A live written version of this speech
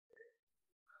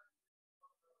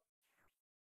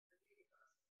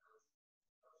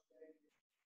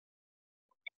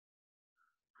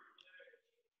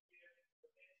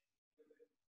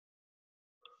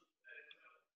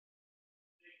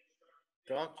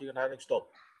John, you can having stop.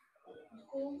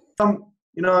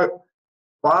 You know,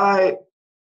 by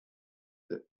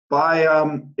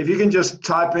if you can just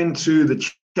type into the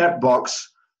chat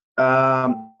box,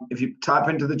 if you type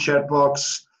into the chat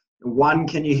box, one,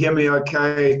 can you hear me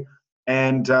okay?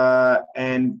 And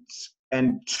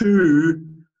two,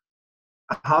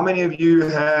 how many of you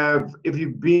have, if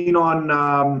you've been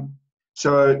on,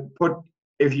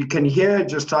 if you can hear,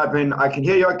 just type in, I can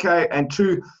hear you okay. And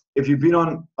two, if you've been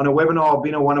on a webinar or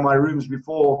been in one of my rooms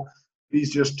before,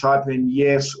 please just type in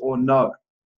yes or no.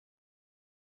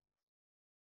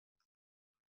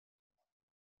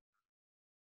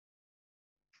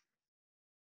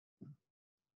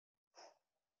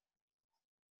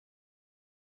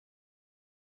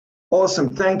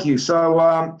 Awesome, thank you.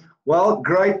 So, well,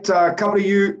 great. A couple of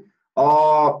you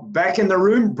are back in the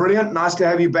room. Brilliant, nice to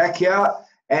have you back here.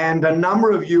 And a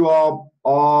number of you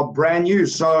are brand new.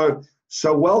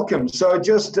 So welcome. So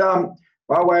just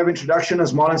by way of introduction,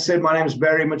 as Marlon said, my name is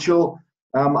Barry Mitchell.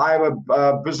 I have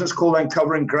a business called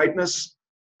Uncovering Greatness.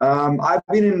 I've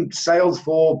been in sales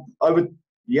for over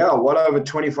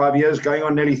 25 years, going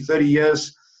on nearly 30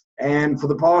 years. And for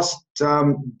the past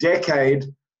decade,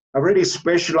 I've really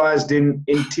specialized in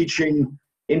teaching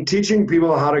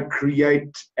people how to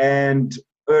create and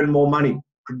earn more money,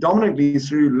 predominantly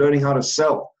through learning how to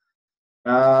sell.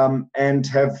 And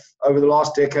have, over the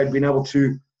last decade, been able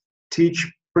to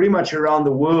teach pretty much around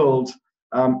the world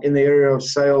in the area of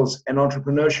sales and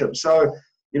entrepreneurship. So,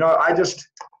 you know, I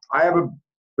have a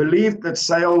belief that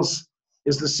sales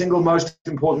is the single most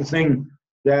important thing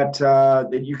that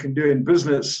you can do in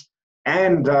business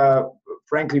and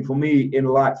frankly, for me, in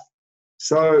life.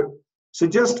 So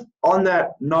just on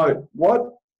that note,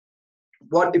 what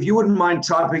if you wouldn't mind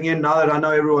typing in, now that I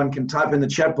know everyone can type in the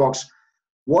chat box,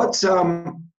 what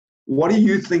do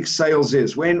you think sales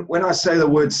is? When I say the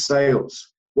word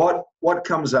sales, what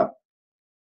comes up?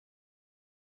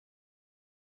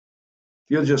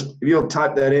 If you'll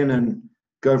type that in and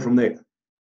go from there.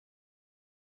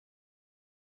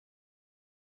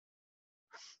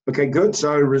 Okay, good.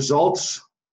 So results,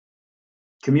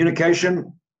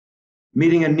 communication,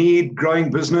 meeting a need, growing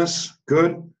business,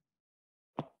 good.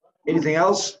 Anything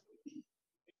else?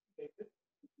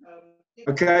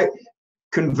 Okay,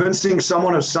 convincing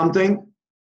someone of something,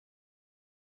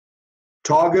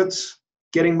 targets,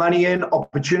 getting money in,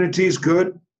 opportunities,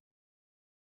 good.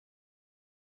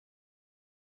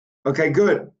 Okay,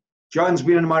 good. John's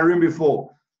been in my room before.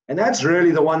 And that's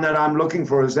really the one that I'm looking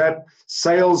for, is that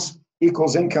sales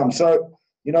equals income. So,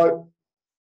 you know,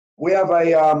 we have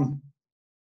a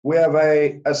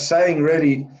saying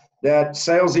really that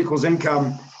sales equals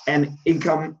income and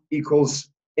income equals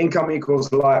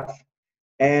life.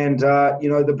 And you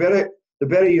know, the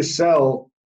better you sell,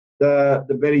 the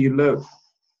better you live.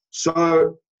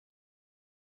 So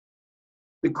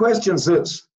the question is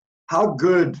this: how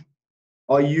good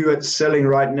are you at selling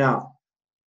right now?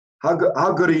 How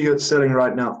good are you at selling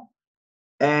right now?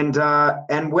 And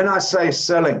when I say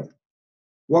selling,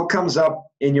 what comes up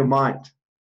in your mind?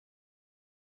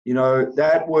 You know,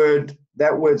 that word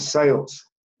sales.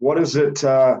 What does it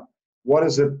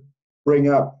bring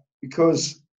up?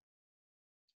 Because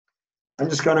I'm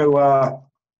just going to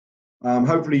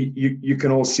hopefully you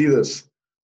can all see this,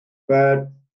 but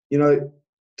you know,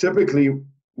 typically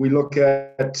we look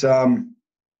at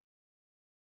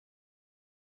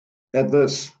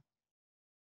this.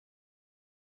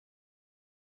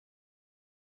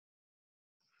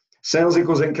 Sales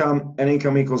equals income and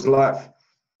income equals life.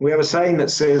 We have a saying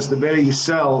that says the better you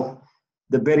sell,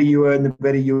 the better you earn, the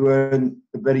better you earn,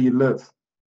 the better you live.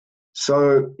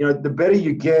 So, you know, the better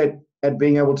you get at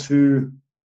being able to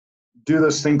do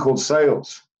this thing called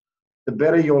sales, the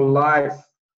better your life,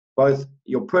 both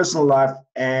your personal life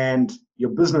and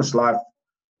your business life,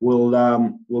 will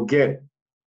get.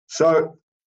 So,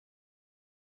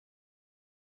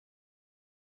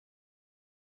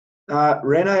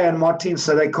 Renee and Martin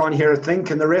say they can't hear a thing.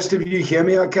 Can the rest of you hear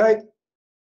me okay?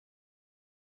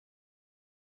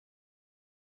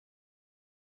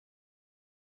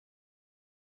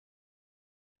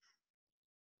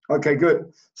 Okay,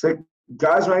 good. So,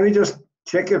 guys, maybe just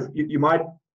check if you might.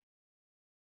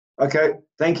 Okay,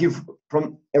 thank you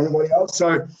from everybody else.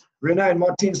 So, Renee and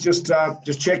Martins, just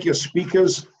check your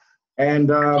speakers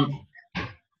and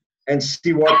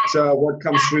see what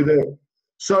comes through there.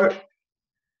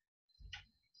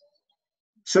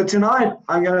 So tonight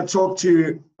I'm going to talk to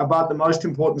you about the most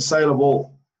important sale of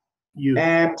all.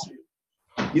 And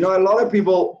you know, a lot of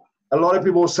people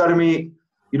say to me,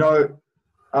 you know,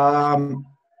 I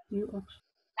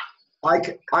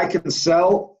can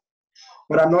sell,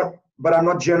 but I'm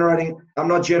not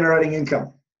generating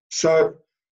income. So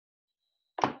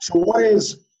what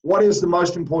is the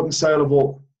most important sale of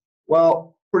all?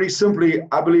 Well, pretty simply,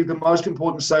 I believe the most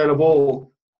important sale of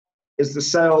all is the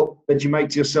sale that you make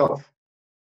to yourself.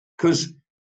 Because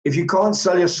if you can't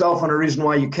sell yourself on a reason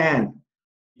why you can,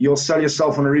 you'll sell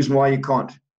yourself on a reason why you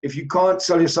can't. If you can't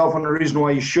sell yourself on a reason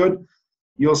why you should,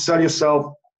 you'll sell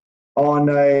yourself on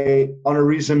a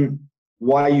reason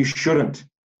why you shouldn't.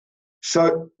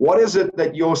 So what is it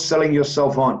that you're selling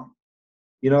yourself on?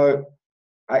 You know,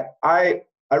 I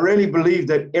really believe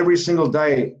that every single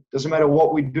day, doesn't matter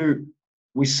what we do,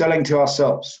 we're selling to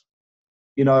ourselves.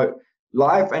 You know,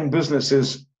 life and business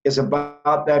is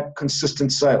about that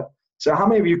consistent sale. So how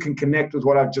many of you can connect with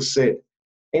what I've just said?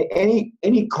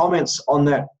 Any comments on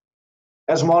that?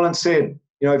 As Marlon said,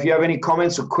 you know, if you have any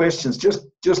comments or questions,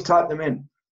 just type them in.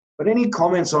 But any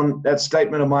comments on that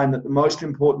statement of mine that the most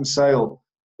important sale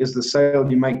is the sale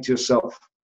you make to yourself?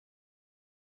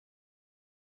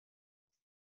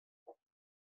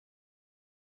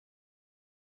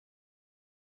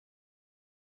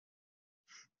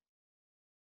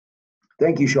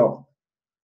 Thank you, Sean.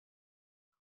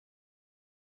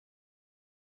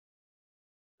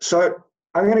 So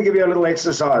I'm going to give you a little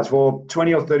exercise for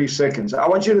 20 or 30 seconds. I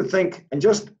want you to think and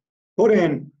just put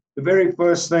in the very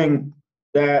first thing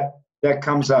that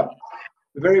comes up.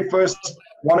 The very first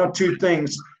one or two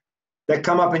things that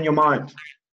come up in your mind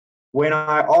when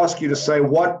I ask you to say,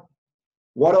 what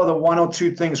are the one or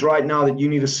two things right now that you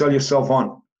need to sell yourself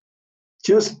on?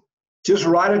 Just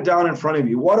write it down in front of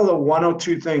you. What are the one or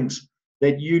two things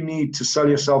that you need to sell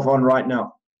yourself on right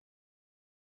now?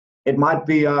 It might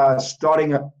be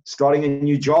starting a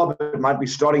new job. It might be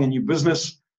starting a new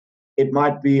business. It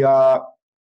might be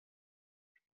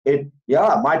it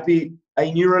might be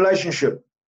a new relationship.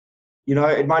 You know,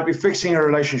 it might be fixing a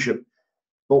relationship.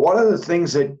 But what are the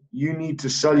things that you need to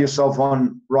sell yourself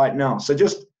on right now? So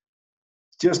just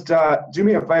do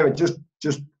me a favor,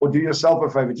 or do yourself a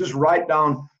favor. Just write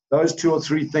down those two or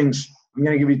three things. I'm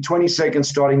going to give you 20 seconds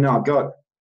starting now. Go.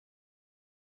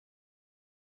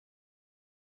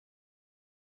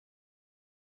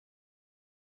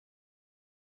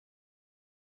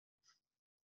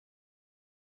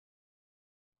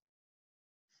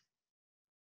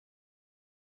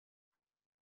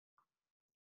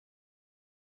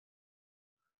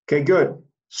 Okay, good.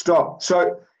 Stop.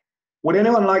 So would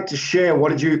anyone like to share what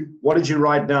did you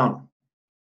write down?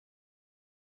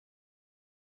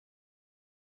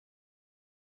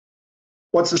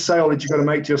 What's the sale that you got to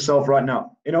make to yourself right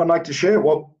now? Anyone like to share?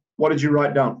 What did you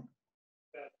write down?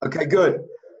 Okay, good.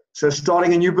 So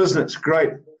starting a new business,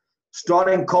 great.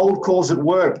 Starting cold calls at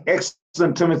work,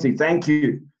 excellent, Timothy. Thank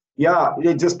you. Yeah,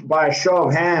 just by a show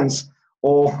of hands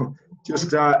or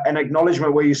just an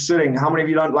acknowledgement where you're sitting. How many of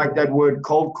you don't like that word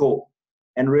cold call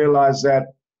and realize that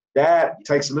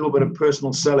takes a little bit of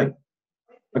personal selling?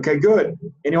 Okay, good.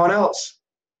 Anyone else?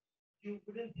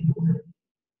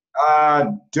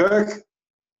 Dirk,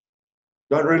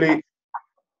 don't really.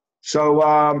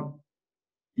 So,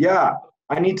 yeah,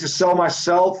 I need to sell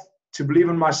myself to believe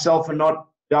in myself and not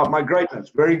doubt my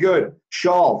greatness. Very good.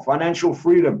 Charles, financial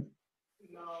freedom.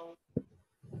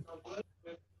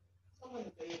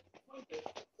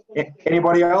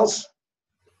 Anybody else?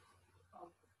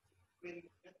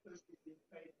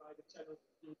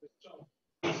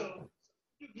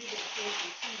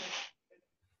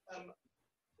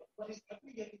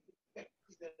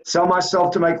 Sell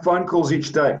myself to make phone calls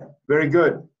each day. Very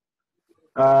good.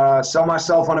 Sell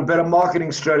myself on a better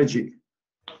marketing strategy.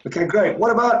 Okay, great.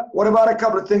 What about a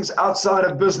couple of things outside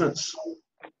of business?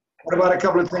 What about a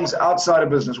couple of things outside of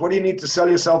business? What do you need to sell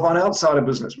yourself on outside of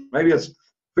business? Maybe it's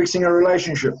fixing a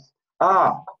relationship.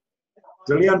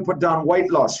 DeLeon put down weight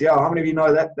loss. Yeah, how many of you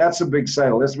know that? That's a big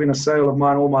sale. That's been a sale of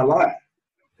mine all my life.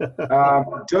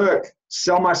 Dirk,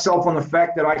 sell myself on the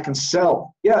fact that I can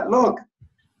sell. Yeah, look,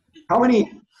 how many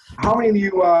of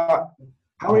you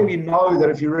know that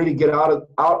if you really get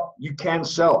out, you can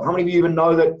sell? How many of you even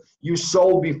know that you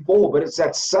sold before, but it's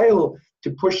that sale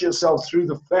to push yourself through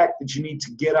the fact that you need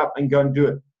to get up and go and do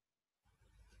it?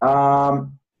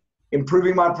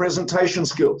 Improving my presentation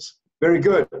skills. Very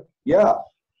good. Yeah.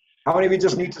 How many of you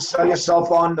just need to sell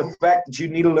yourself on the fact that you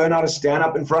need to learn how to stand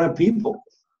up in front of people?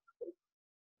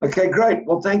 Okay, great.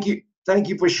 Well, thank you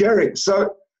for sharing.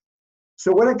 So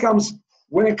when it comes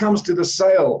to the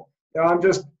sale, you know,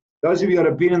 those of you that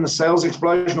have been in the sales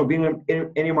explosion or been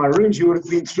in any of my rooms, you would have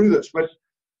been through this. But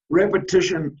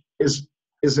repetition is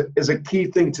a key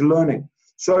thing to learning.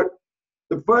 So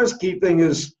the first key thing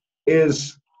is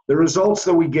the results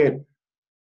that we get.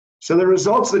 So the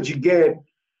results that you get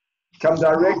come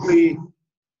directly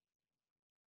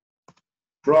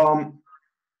from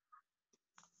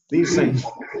These things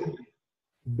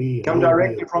come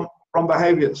directly from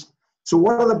behaviors. So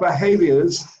what are the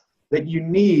behaviors that you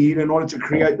need in order to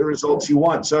create the results you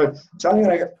want? So I'm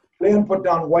going to Leon put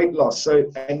down weight loss.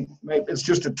 So, and maybe it's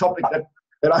just a topic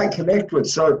that I connect with.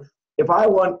 So if I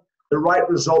want the right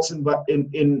results in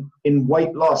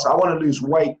weight loss, I want to lose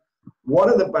weight, what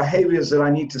are the behaviors that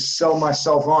I need to sell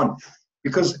myself on?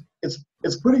 Because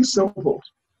it's pretty simple.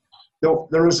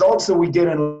 The results that we get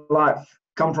in life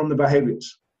come from the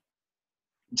behaviors.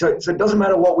 So it doesn't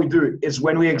matter what we do. It's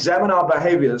when we examine our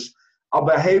behaviors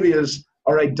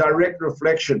are a direct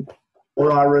reflection,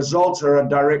 or our results are a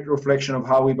direct reflection of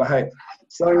how we behave.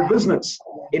 So in business,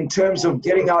 in terms of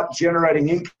getting out, generating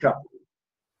income,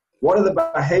 what are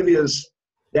the behaviors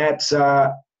that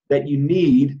you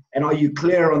need, and are you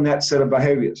clear on that set of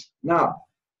behaviors? Now,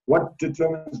 what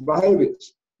determines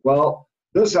behaviors? Well,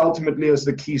 this ultimately is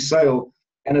the key sale,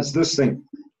 and it's this thing.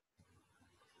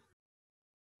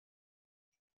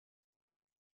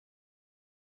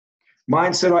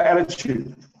 Mindset or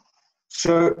attitude.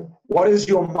 So what is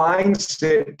your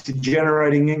mindset to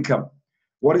generating income?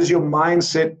 What is your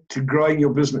mindset to growing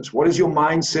your business? What is your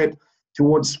mindset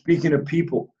towards speaking to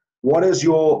people? What is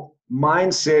your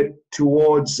mindset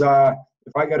towards,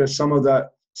 if I go to some of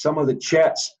the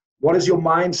chats, what is your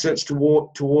mindset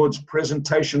towards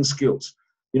presentation skills?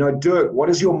 You know, Dirk, what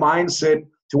is your mindset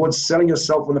towards selling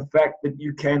yourself on the fact that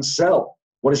you can sell?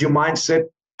 What is your mindset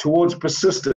towards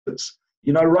persistence?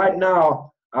 You know, right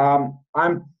now,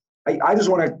 I just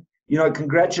want to, you know,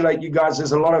 congratulate you guys.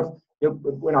 There's a lot of,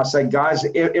 when I say guys,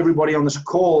 everybody on this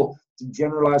call, to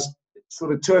generalize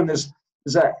sort of term, there's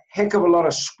a heck of a lot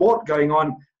of sport going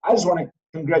on. I just want to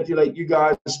congratulate you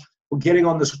guys for getting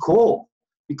on this call,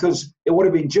 because it would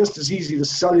have been just as easy to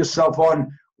sell yourself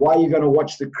on why you're going to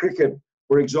watch the cricket,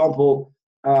 for example,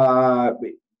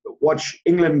 watch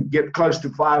England get close to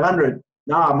 500.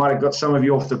 Now I might have got some of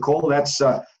you off the call. That's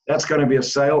going to be a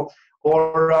sale.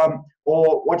 Or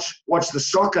watch the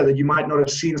soccer that you might not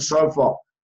have seen so far.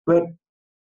 But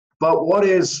what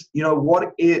is, you know,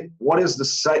 what is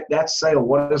that sale?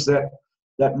 What is that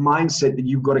mindset that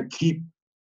you've got to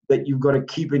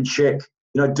keep in check?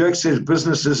 You know, Dirk says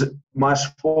business is my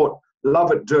sport.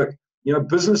 Love it, Dirk. You know,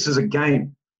 business is a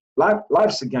game.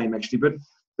 Life's a game actually,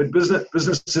 but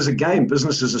business is a game.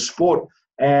 Business is a sport,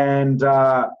 and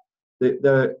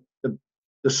the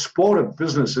sport of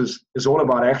business is all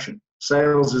about action.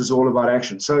 Sales is all about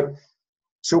action. So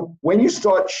when you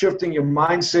start shifting your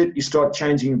mindset, you start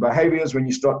changing your behaviors. When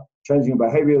you start changing your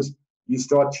behaviors, you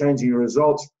start changing your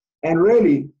results. And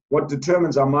really, what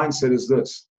determines our mindset is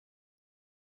this.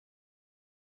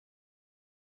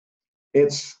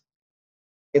 It's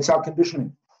our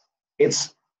conditioning.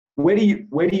 It's where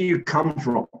do you come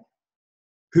from?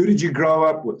 Who did you grow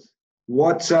up with?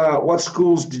 What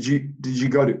schools did you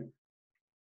go to?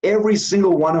 Every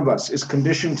single one of us is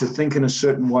conditioned to think in a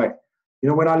certain way. You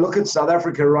know, when I look at South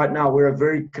Africa right now, we're a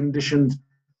very conditioned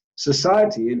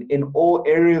society in all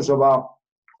areas of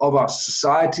our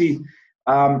society.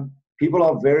 People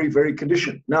are very, very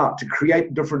conditioned. Now, to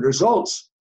create different results,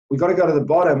 we got to go to the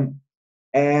bottom,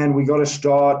 and we got to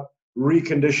start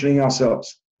reconditioning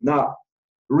ourselves. Now,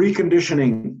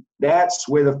 reconditioning, that's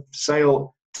where the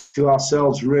sale to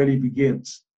ourselves really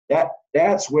begins.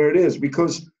 That's where it is,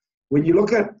 because when you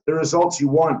look at the results you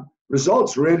want,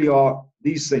 results really are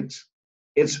these things.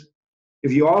 It's,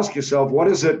 if you ask yourself, what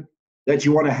is it that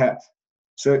you want to have?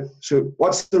 So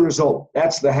what's the result?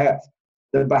 That's the have.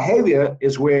 The behavior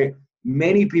is where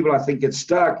many people, I think, get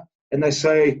stuck, and they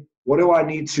say, what do I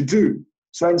need to do?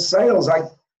 So in sales, I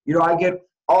get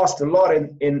asked a lot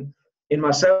in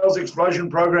my Sales Explosion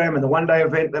program and the one-day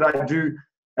event that I do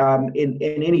in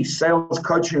any sales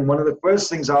coaching. One of the first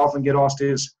things I often get asked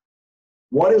is,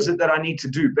 what is it that I need to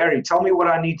do? Barry, tell me what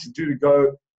I need to do to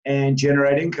go and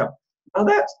generate income. Now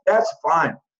that's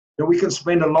fine. You know, we can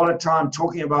spend a lot of time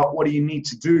talking about what do you need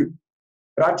to do.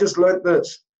 But I've just learned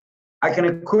this. I can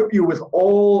equip you with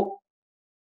all,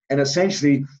 and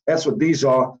essentially that's what these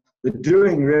are. The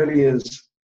doing really is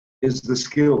the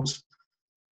skills.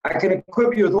 I can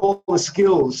equip you with all the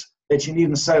skills that you need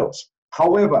in sales.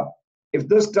 However, if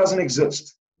this doesn't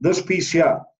exist, this piece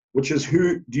here, which is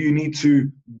who do you need to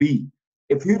be?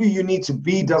 If who do you need to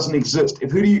be doesn't exist,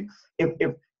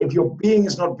 if your being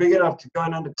is not big enough to go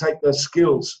and undertake those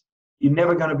skills, you're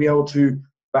never going to be able to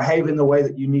behave in the way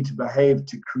that you need to behave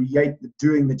to create the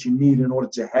doing that you need in order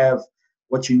to have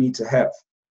what you need to have.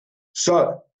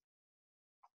 So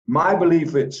my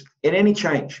belief is, in any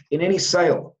change, in any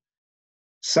sale,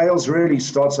 sales really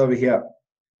starts over here.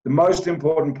 The most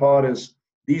important part is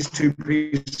these two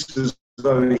pieces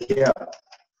over here.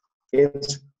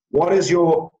 It's what is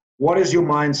your what is your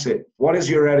mindset? What is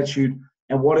your attitude?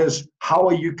 And how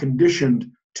are you conditioned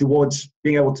towards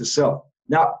being able to sell?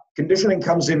 Now, conditioning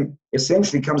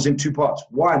essentially comes in two parts.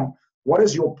 One, what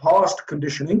is your past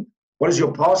conditioning? What is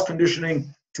your past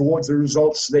conditioning towards the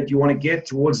results that you want to get,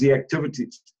 towards the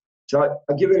activities? So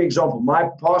I'll give you an example. My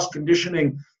past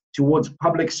conditioning towards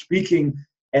public speaking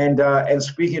and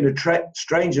speaking to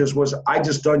strangers was, I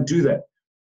just don't do that.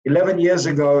 11 years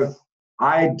ago,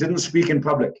 I didn't speak in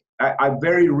public. I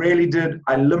very rarely did.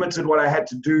 I limited what I had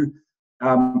to do.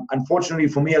 Unfortunately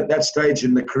for me at that stage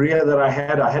in the career that I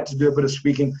had to do a bit of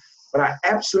speaking, but I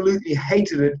absolutely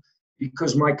hated it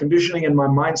because my conditioning and my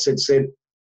mindset said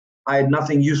I had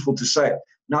nothing useful to say.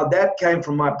 Now that came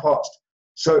from my past.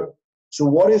 So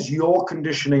what is your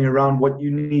conditioning around what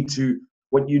you need to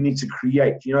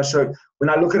create? You know, so when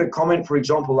I look at a comment, for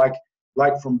example,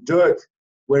 like from Dirk,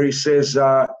 where he says,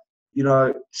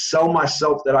 sell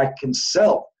myself that I can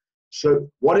sell. So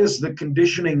what is the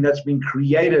conditioning that's been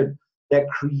created that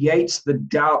creates the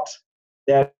doubt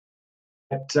that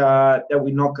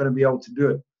we're not going to be able to do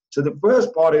it? So the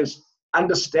first part is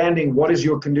understanding what is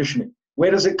your conditioning.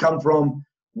 Where does it come from?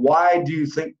 Why do you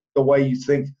think the way you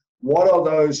think? What are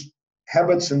those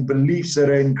habits and beliefs that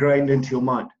are ingrained into your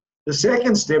mind? The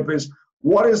second step is,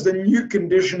 what is the new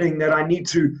conditioning that I need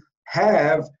to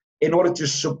have in order to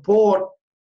support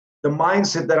the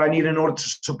mindset that I need in order to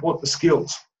support the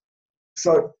skills?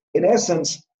 So in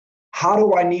essence, how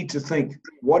do I need to think?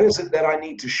 What is it that I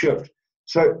need to shift?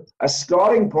 So a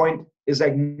starting point is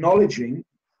acknowledging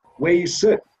where you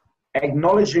sit,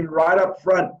 acknowledging right up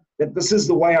front that this is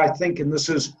the way I think and this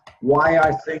is why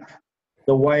I think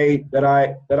the way that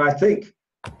I think.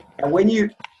 And when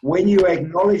you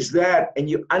acknowledge that and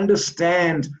you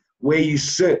understand where you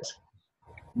sit,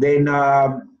 then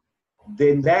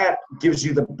that gives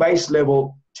you the base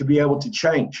level to be able to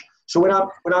change. So when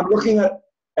I'm looking at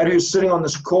who's sitting on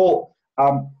this call,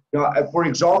 for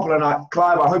example, and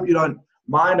Clive, I hope you don't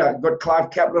mind. I've got Clive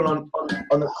Kaplan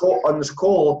on this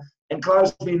call, and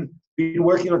Clive's been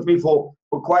working with me for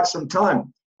quite some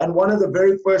time. And one of the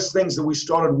very first things that we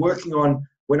started working on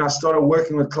when I started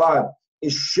working with Clive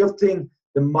is shifting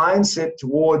the mindset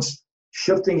towards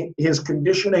shifting his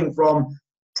conditioning from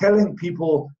telling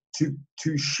people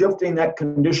to shifting that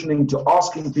conditioning to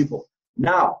asking people.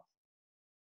 Now,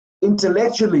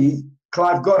 intellectually,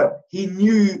 Clive got it. He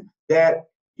knew that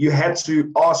you had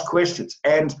to ask questions,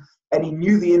 and he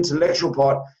knew the intellectual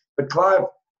part. But Clive,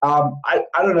 I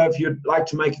don't know if you'd like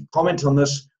to make a comment on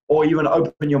this, or even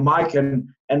open your mic and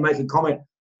make a comment.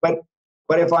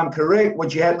 But if I'm correct,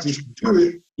 what you had to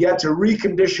do, you had to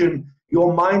recondition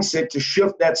your mindset to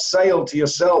shift that sale to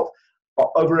yourself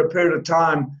over a period of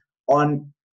time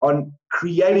on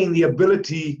creating the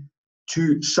ability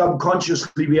to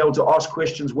subconsciously be able to ask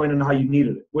questions when and how you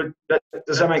needed it.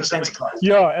 Does that make sense, Clive?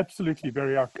 Yeah, absolutely,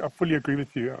 Barry. I fully agree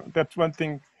with you. That's one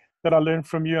thing that I learned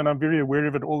from you, and I'm very aware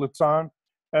of it all the time.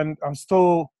 And I'm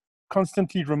still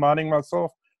constantly reminding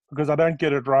myself because I don't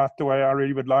get it right the way I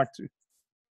really would like to.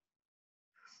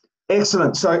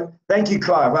 Excellent. So thank you,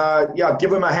 Clive.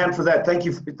 Give him a hand for that. Thank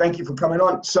you for coming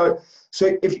on. So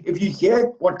if you hear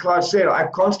what Clive said,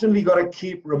 I've constantly got to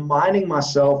keep reminding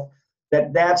myself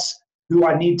that that's who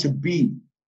I need to be.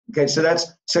 Okay,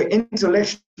 so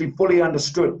intellectually fully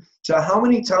understood. So how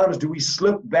many times do we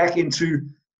slip back into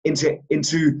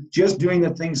just doing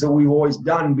the things that we've always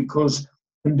done because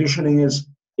conditioning is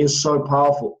so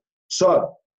powerful?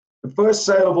 So the first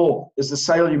sale of all is the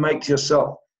sale you make to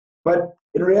yourself. But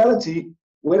in reality,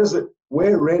 where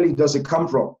really does it come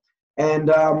from?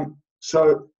 And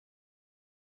so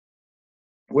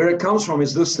where it comes from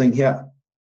is this thing here.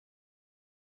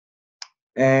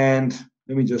 And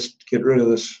let me just get rid of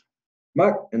this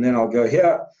muck, and then I'll go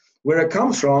here. Where it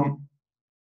comes from,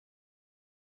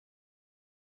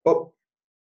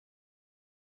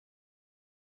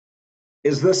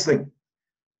 is this thing.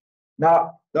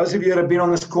 Now, those of you that have been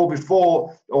on this call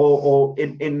before or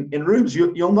in rooms,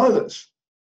 you'll know this.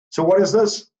 So what is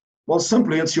this? Well,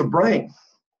 simply, it's your brain.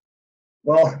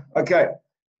 Well, okay.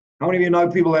 How many of you know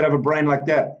people that have a brain like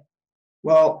that?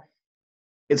 Well,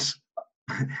 it's,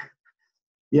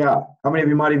 yeah. How many of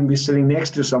you might even be sitting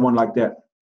next to someone like that?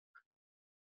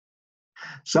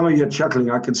 Some of you are chuckling.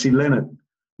 I can see Leonard.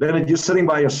 Leonard, you're sitting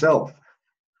by yourself.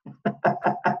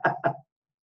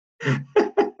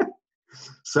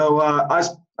 So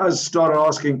I started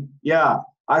asking,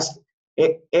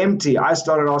 empty. I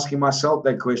started asking myself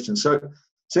that question. So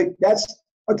that's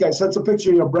okay. So it's a picture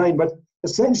of your brain, but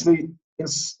essentially,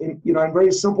 in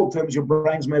very simple terms, your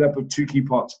brain's made up of two key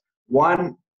parts.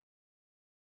 One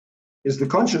is the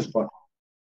conscious part,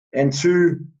 and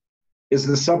two is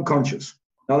the subconscious.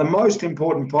 Now, the most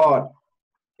important part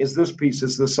is this piece,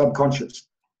 is the subconscious.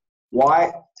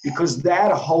 Why? Because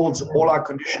that holds all our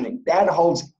conditioning. That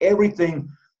holds everything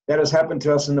that has happened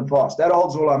to us in the past. That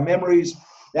holds all our memories.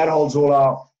 That holds all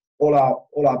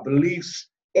our beliefs.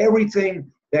 Everything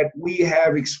that we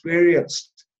have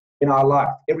experienced in our life.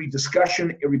 Every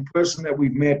discussion, every person that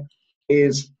we've met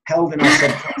is held in our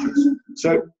subconscious.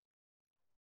 So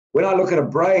when I look at a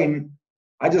brain,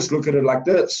 I just look at it like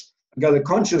this. I go, the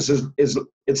conscious is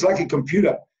it's like a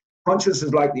computer. Conscious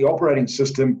is like the operating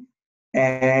system,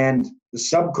 and the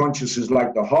subconscious is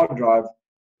like the hard drive,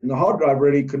 and the hard drive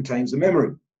really contains the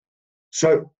memory.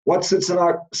 So what sits in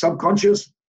our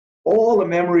subconscious? All the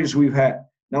memories we've had.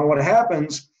 Now what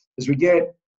happens is we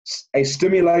get a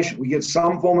stimulation, we get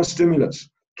some form of stimulus,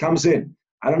 comes in.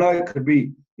 I don't know, it could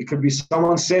be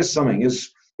someone says something,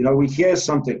 we hear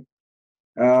something,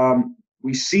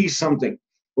 we see something,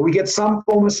 but we get some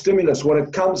form of stimulus.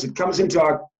 It comes into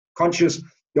our conscious,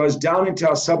 goes down into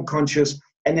our subconscious,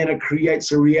 and then it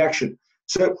creates a reaction.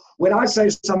 So when I say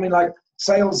something like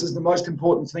sales is the most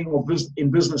important thing in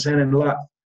business and in life,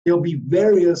 there'll be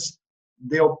various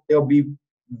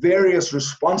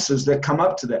responses that come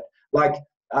up to that. Like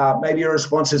maybe a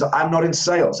response is, I'm not in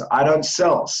sales. I don't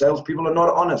sell. Salespeople are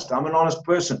not honest. I'm an honest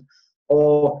person.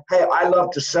 Or, hey, I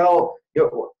love to sell,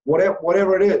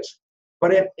 whatever it is.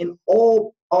 But in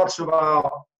all parts of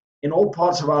our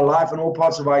life and all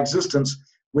parts of our existence,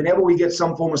 whenever we get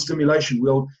some form of stimulation,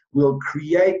 we'll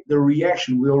create the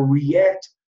reaction. We'll react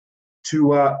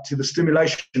to the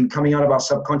stimulation coming out of our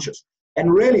subconscious.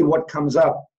 And really what comes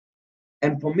up,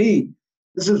 and for me,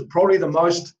 this is probably the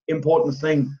most important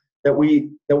thing that we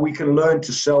can learn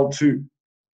to sell to,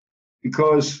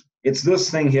 because it's this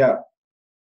thing here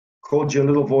called your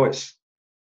little voice.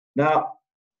 Now,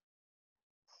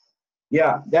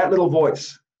 yeah, that little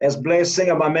voice, as Blair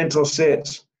Singer, my mentor,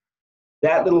 says,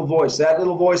 that little voice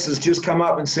has just come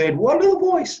up and said, what little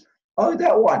voice? Oh,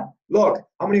 that one. Look,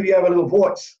 how many of you have a little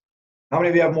voice? How many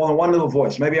of you have more than one little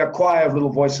voice? Maybe a choir of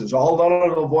little voices, a whole lot of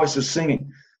little voices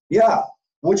singing. Yeah,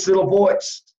 which little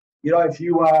voice? If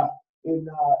you are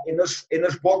in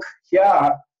this book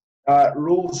here,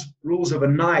 Rules of a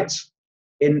Knight.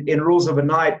 In Rules of a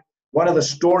Knight, one of the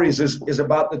stories is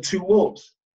about the two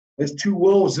wolves. There's two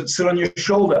wolves that sit on your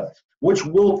shoulder. Which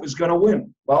wolf is going to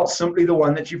win? Well, simply the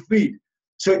one that you feed.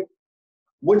 So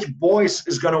which voice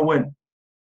is going to win?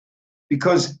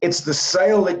 Because it's the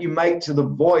sale that you make to the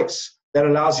voice that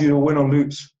allows you to win or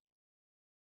lose.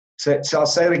 So I'll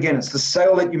say it again. It's the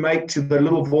sale that you make to the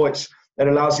little voice that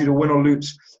allows you to win or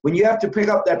lose. When you have to pick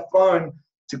up that phone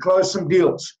to close some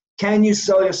deals, can you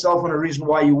sell yourself on a reason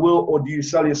why you will, or do you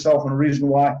sell yourself on a reason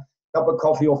why a cup of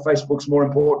coffee or Facebook's more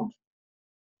important?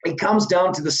 It comes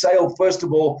down to the sale, first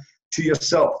of all, to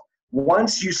yourself.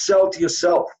 Once you sell to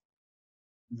yourself,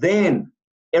 then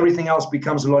everything else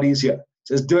becomes a lot easier.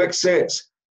 As Dirk says,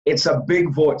 it's a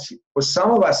big voice. For some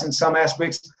of us, in some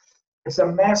aspects, it's a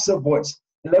massive voice.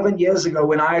 11 years ago,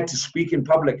 when I had to speak in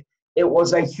public, it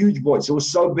was a huge voice. It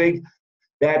was so big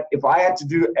that if I had to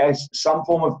do some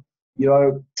form of,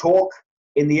 talk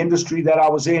in the industry that I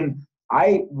was in,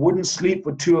 I wouldn't sleep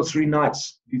for 2 or 3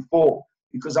 nights before,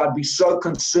 because I'd be so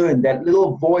concerned. That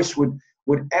little voice would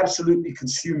absolutely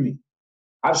consume me.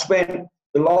 I've spent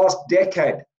the last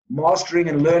decade mastering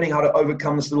and learning how to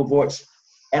overcome this little voice.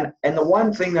 And the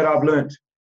one thing that I've learned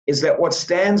is that what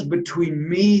stands between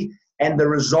me and the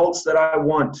results that I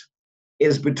want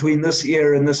is between this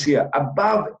ear and this ear.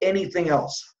 Above anything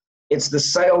else, it's the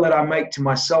sale that I make to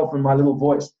myself and my little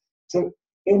voice. So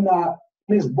in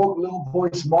his book, Little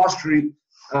Voice Mastery,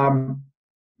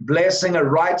 Blair Singer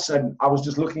writes, and I was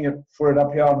just looking for it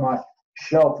up here on my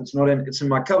shelf. It's in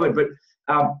my cupboard, but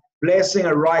Blair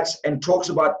Singer writes and talks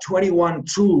about 21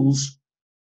 tools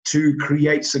to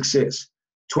create success.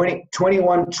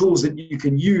 21 tools that you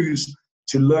can use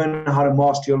to learn how to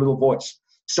master your little voice.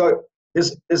 So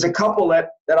there's a couple that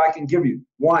I can give you.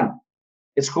 One,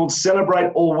 it's called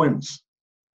Celebrate All Wins.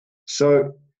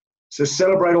 So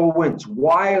celebrate all wins.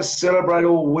 Why is celebrate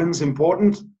all wins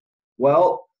important?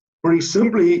 Well, pretty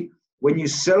simply, when you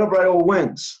celebrate all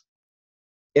wins,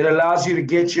 it allows you to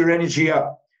get your energy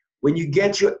up. When you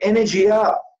get your energy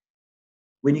up,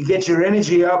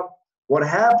 what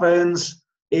happens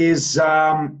is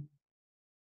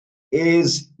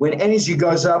when energy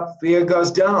goes up, fear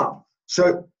goes down.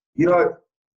 So,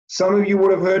 some of you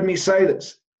would have heard me say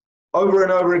this over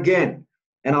and over again,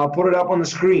 and I'll put it up on the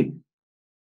screen.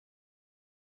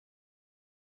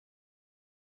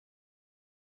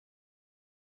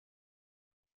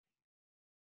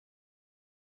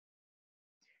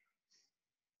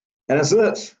 And it's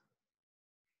this: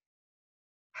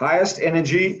 highest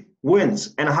energy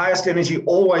wins, and highest energy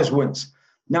always wins.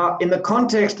 Now, in the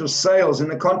context of sales, in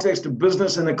the context of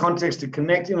business, in the context of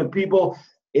connecting with people,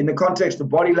 in the context of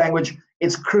body language,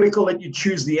 it's critical that you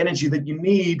choose the energy that you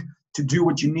need to do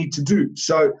what you need to do.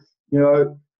 So,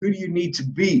 who do you need to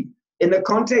be? In the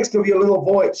context of your little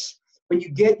voice, when you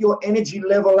get your energy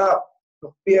level up,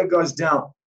 your fear goes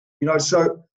down.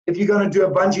 So if you're going to do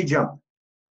a bungee jump,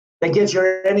 that gets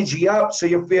your energy up, so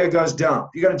your fear goes down. If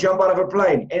you're going to jump out of a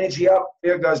plane, energy up,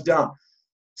 fear goes down.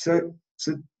 So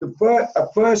the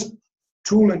first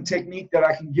tool and technique that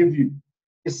I can give you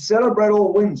is celebrate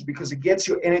all wins, because it gets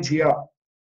your energy up.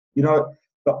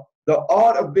 The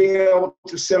art of being able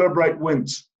to celebrate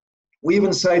wins. We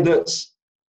even say this: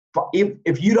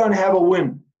 if you don't have a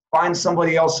win, find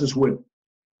somebody else's win.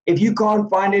 If you can't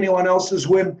find anyone else's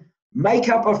win, make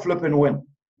up a flipping win.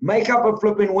 Make up a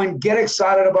flipping win, get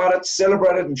excited about it,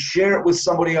 celebrate it, and share it with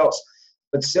somebody else.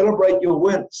 But celebrate your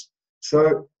wins.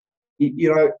 So,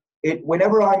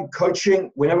 whenever I'm coaching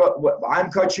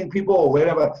people, or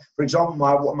whenever, for example,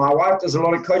 my wife does a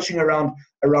lot of coaching around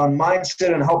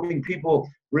mindset and helping people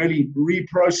really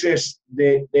reprocess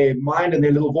their mind and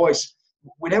their little voice.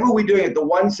 Whenever we do it, the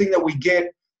one thing that we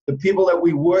get the people that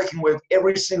we're working with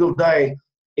every single day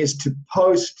is to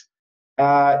post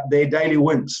their daily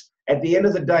wins. At the end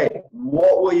of the day,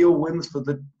 what were your wins for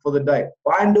the day?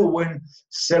 Find a win,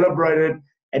 celebrate it,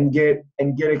 and get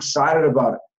excited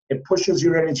about it. It pushes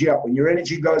your energy up. When your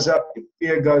energy goes up, your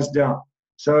fear goes down.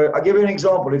 So I'll give you an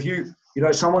example.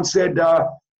 If someone said,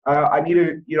 I need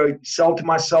to, sell to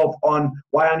myself on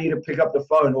why I need to pick up the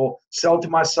phone, or sell to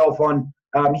myself on,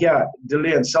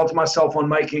 Delian, sell to myself on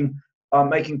making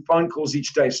phone calls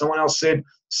each day. Someone else said,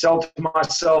 sell to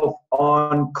myself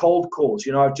on cold calls.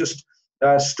 Just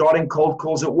starting cold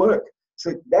calls at work.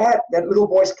 So that little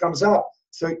voice comes up.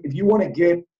 So if you want to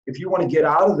get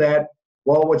out of that,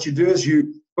 well, what you do is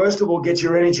you first of all get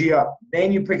your energy up.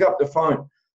 Then you pick up the phone.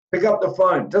 Pick up the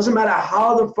phone. Doesn't matter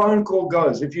how the phone call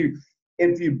goes. If you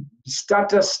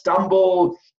stutter,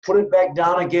 stumble, put it back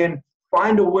down again,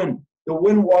 find a win. The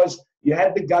win was you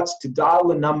had the guts to dial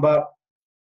the number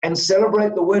and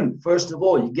celebrate the win. First of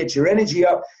all, you get your energy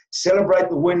up, celebrate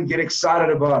the win, get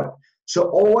excited about it. So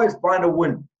always find a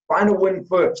win. Find a win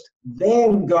first.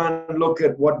 Then go and look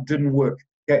at what didn't work.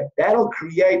 Okay, that'll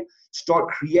start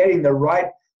creating the right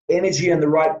energy and the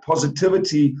right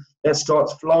positivity that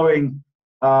starts flowing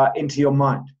into your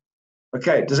mind.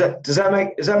 Okay, is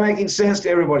that making sense to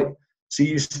everybody? So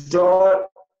you start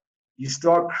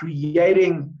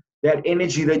creating that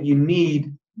energy that you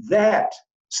need. That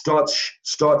starts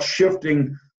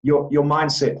shifting your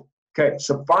mindset. Okay,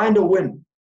 so find a win,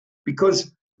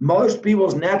 because most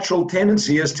people's natural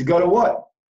tendency is to go to what?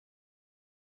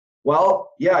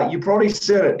 Well, yeah, you probably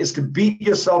said it. It's to beat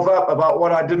yourself up about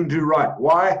what I didn't do right.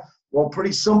 Why? Well,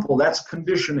 pretty simple. That's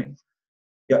conditioning.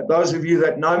 Yeah, those of you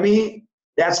that know me,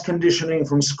 that's conditioning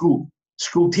from school.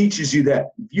 School teaches you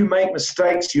that. If you make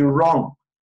mistakes, you're wrong.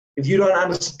 If you don't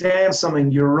understand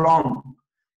something, you're wrong.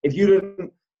 If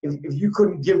you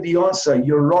couldn't give the answer,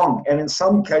 you're wrong. And in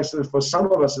some cases, for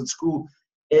some of us at school,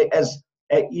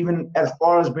 even as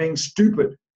far as being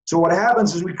stupid. So what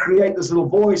happens is we create this little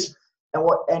voice, and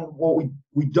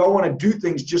we don't want to do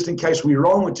things just in case we're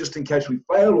wrong, or just in case we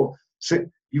fail. So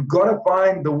you've got to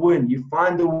find the win. You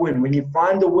find the win. When you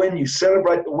find the win, you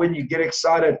celebrate the win, you get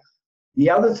excited. The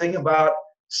other thing about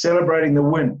celebrating the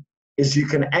win is you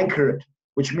can anchor it,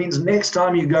 which means next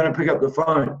time you're going to pick up the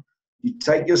phone, you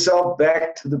take yourself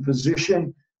back to the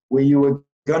position where you were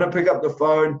going to pick up the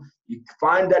phone. You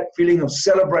find that feeling of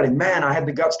celebrating. Man, I had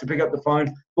the guts to pick up the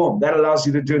phone. Boom, that allows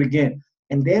you to do it again.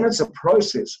 And then it's a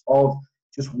process of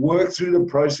just work through the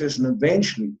process, and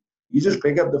eventually you just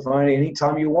pick up the phone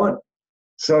anytime you want.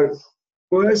 So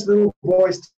first little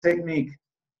voice technique,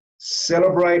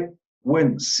 celebrate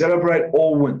wins. Celebrate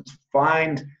all wins.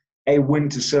 Find a win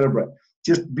to celebrate.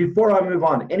 Just before I move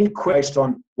on, any questions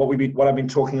on what I've been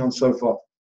talking on so far?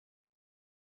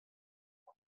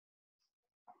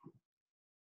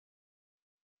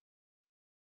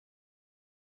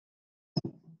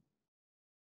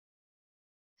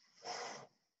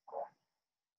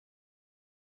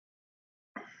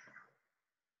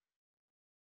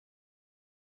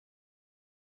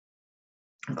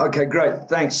 Okay, great.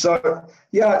 Thanks. So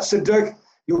Dirk,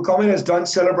 your comment is don't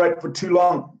celebrate for too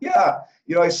long. Yeah,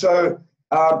 so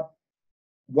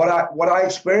what I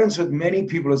experience with many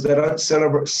people is they don't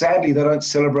celebrate. Sadly, they don't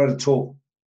celebrate at all.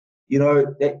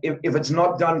 If it's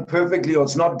not done perfectly, or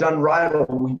it's not done right, or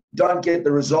we don't get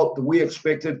the result that we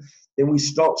expected, then we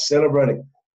stop celebrating.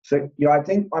 So, I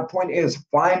think my point is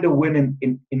find a win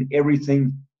in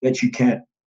everything that you can.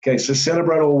 Okay, so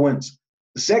celebrate all wins.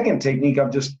 The second technique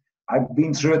I've just I've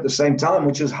been through it at the same time,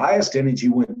 which is highest energy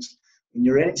wins. When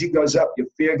your energy goes up, your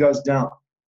fear goes down.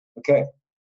 Okay,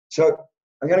 so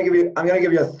I'm gonna give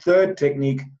you a third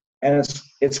technique, and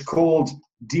it's called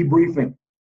debriefing.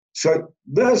 So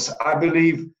this, I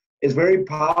believe, is very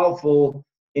powerful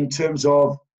in terms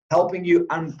of helping you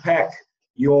unpack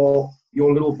your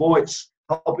little voice,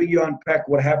 helping you unpack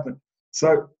what happened.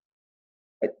 So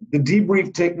the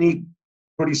debrief technique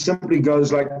pretty simply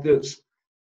goes like this.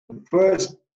 The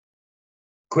first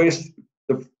question,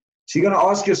 so you're going to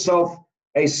ask yourself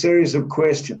a series of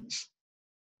questions.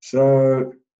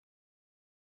 So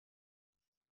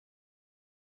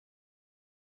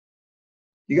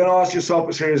you're going to ask yourself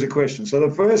a series of questions. So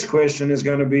the first question is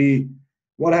going to be,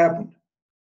 what happened?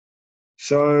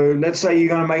 So let's say you're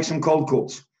going to make some cold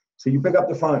calls. So you pick up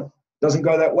the phone. Doesn't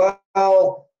go that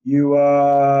well.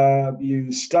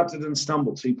 You stuttered and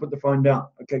stumbled. So you put the phone down.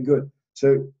 Okay, good.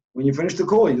 So when you finish the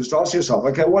call, you just ask yourself,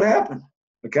 okay, what happened?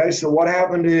 Okay, so what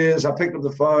happened is I picked up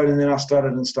the phone and then I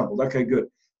stuttered and stumbled. Okay, good.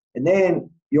 And then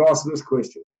you ask this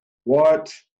question.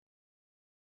 What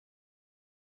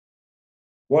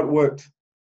worked?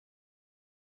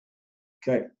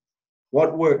 Okay,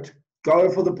 what worked? Go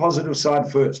for the positive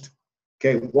side first.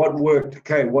 Okay, what worked?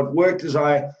 Okay, what worked is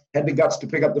I had the guts to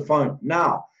pick up the phone.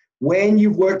 Now, when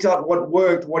you've worked out what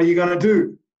worked, what are you going to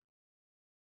do?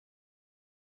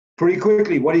 Pretty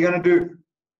quickly, what are you going to do?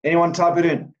 Anyone type it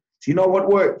in. So you know what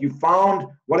worked. You found,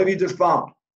 what have you just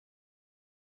found?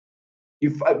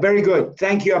 Very good.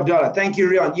 Thank you, Abdullah. Thank you,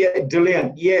 Rian. Yeah,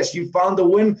 Delian. Yes, you found the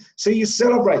win. So you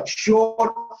celebrate.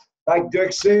 Short, like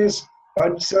Dirk says,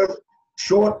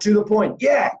 short to the point.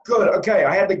 Yeah, good. Okay,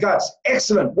 I had the guts.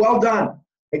 Excellent. Well done.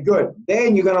 Okay, good.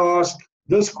 Then you're going to ask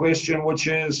this question, which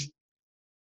is,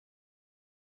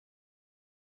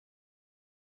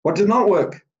 what did not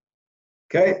work?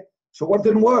 Okay, so what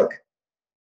didn't work?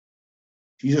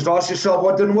 You just ask yourself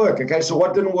what didn't work. Okay, so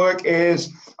what didn't work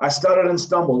is I stuttered and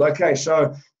stumbled. Okay,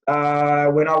 so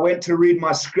when I went to read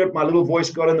my script, my little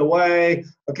voice got in the way.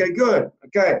 Okay, good.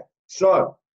 Okay,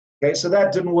 so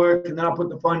that didn't work, and then I put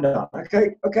the phone down.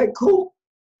 Okay, cool,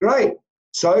 great.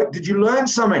 So did you learn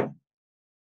something?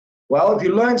 Well, if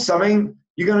you learn something,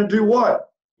 you're going to do what?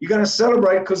 You're going to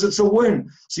celebrate because it's a win.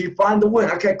 So you find the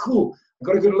win. Okay, cool. I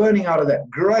got a good learning out of that.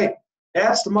 Great.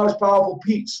 That's the most powerful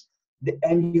piece.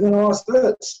 And you're going to ask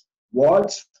this,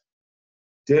 what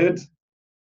did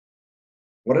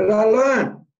I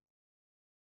learn?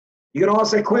 You're going to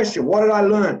ask that question, what did I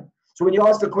learn? So when you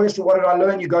ask the question, what did I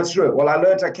learn, you go through it. Well, I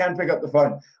learned I can pick up the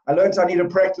phone. I learned I need to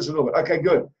practice a little bit. Okay,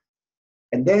 good.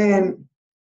 And then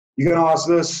you're going to ask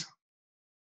this,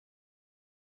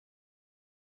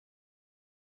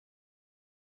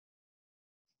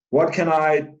 what can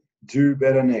I do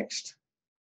better next?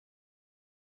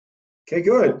 Okay,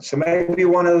 good. So maybe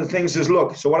one of the things is,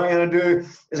 look, so what I'm going to do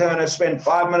is I'm going to spend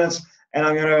 5 minutes and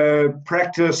I'm going to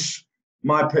practice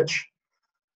my pitch.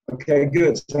 Okay,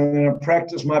 good. So I'm going to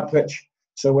practice my pitch.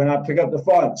 So when I pick up the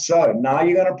phone, so now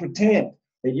you're going to pretend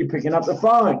that you're picking up the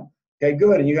phone. Okay,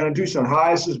 good. And you're going to do something.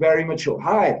 Hi, this is Barry Mitchell.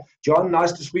 Hi, John,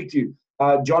 nice to speak to you.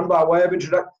 John, by way of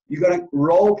introduction, you're going to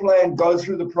role play and go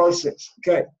through the process.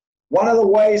 Okay. One of the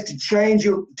ways to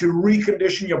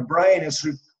recondition your brain is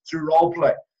through role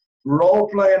play. Role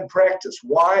play and practice.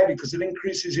 Why? Because it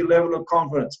increases your level of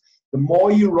confidence. The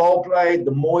more you role play,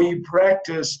 the more you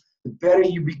practice, the better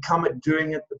you become at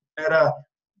doing it, the better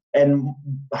and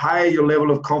higher your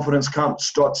level of confidence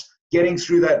starts getting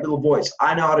through that little voice.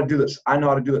 I know how to do this. I know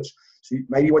how to do this. So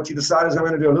maybe what you decide is I'm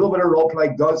going to do a little bit of role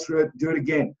play, go through it, do it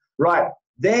again. Right.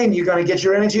 Then you're going to get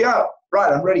your energy up.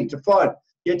 Right. I'm ready to phone.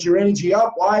 Get your energy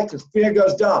up. Why? Because fear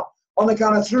goes down. On the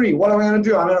count of 3, what am I going to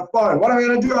do? I'm going to phone. What am I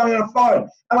going to do? I'm going to phone.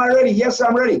 Am I ready? Yes,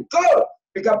 I'm ready. Go!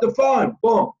 Pick up the phone.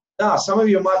 Boom. Now, some of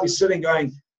you might be sitting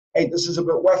going, hey, this is a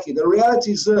bit wacky. The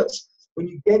reality is this. When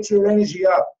you get your energy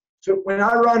up, so when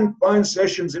I run phone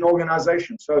sessions in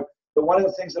organizations, so one of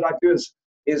the things that I do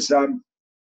is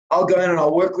I'll go in and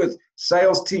I'll work with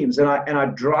sales teams and I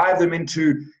drive them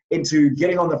into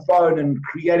getting on the phone and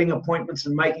creating appointments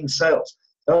and making sales.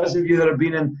 Those of you that have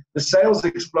been in the Sales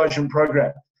Explosion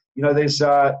program, you know, there's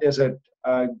a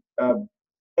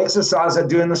exercise I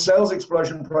do in the Sales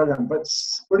Explosion program. But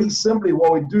pretty simply,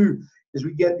 what we do is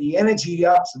we get the energy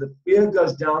up so the fear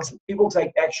goes down, so people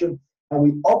take action, and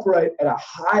we operate at a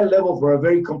high level for a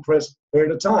very compressed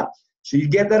period of time. So you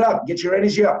get that up, get your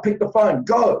energy up, pick the phone,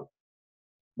 go.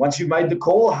 Once you've made the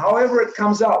call, however it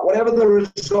comes out, whatever the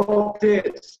result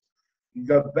is, you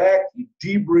go back, you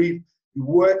debrief, you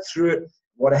work through it.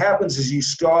 What happens is you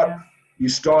start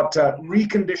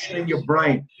reconditioning your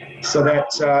brain so that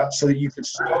you can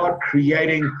start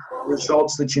creating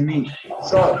results that you need.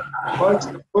 So,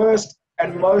 first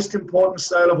and most important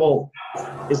sale of all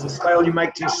is the sale you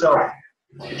make to yourself.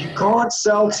 If you can't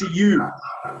sell to you,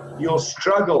 you'll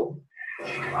struggle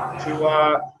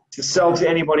to sell to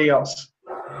anybody else.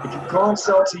 If you can't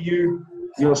sell to you,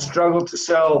 you'll struggle to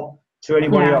sell to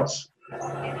anybody else.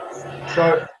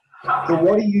 So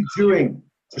what are you doing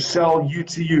to sell you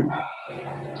to you?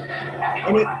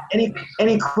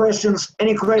 Any questions?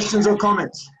 Any questions or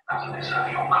comments?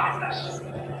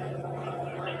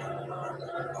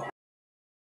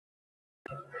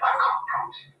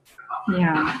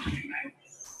 Yeah.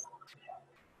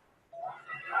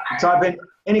 Type in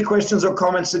any questions or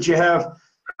comments that you have.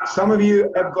 Some of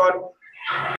you have got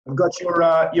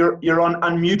you're on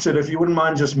unmuted. If you wouldn't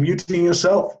mind just muting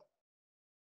yourself.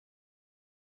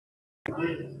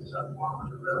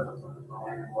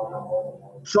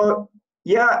 So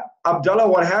yeah, Abdullah,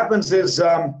 what happens is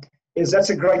that's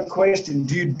a great question.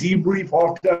 Do you debrief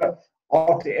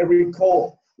after every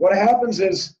call? What happens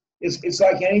is it's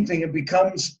like anything.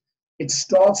 It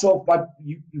starts off, but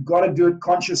you've got to do it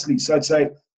consciously. So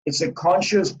it's a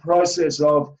conscious process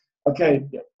of, okay,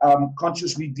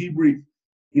 consciously debrief.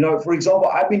 You know, for example,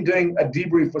 I've been doing a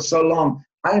debrief for so long.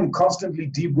 I am constantly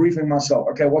debriefing myself.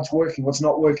 Okay, what's working? What's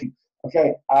not working?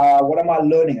 Okay, what am I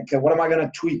learning? Okay, what am I going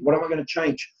to tweak? What am I going to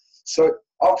change? So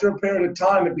after a period of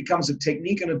time, it becomes a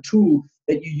technique and a tool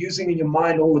that you're using in your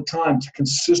mind all the time to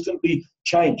consistently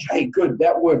change. Hey, good,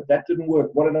 that worked. That didn't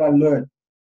work. What did I learn?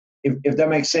 If that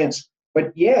makes sense.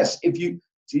 But yes,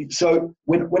 so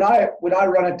when I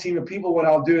run a team of people, what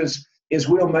I'll do is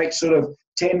we'll make sort of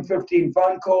 10, 15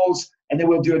 phone calls, and then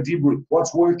we'll do a debrief.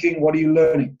 What's working? What are you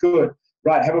learning? Good.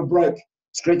 Right, have a break.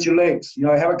 Stretch your legs. You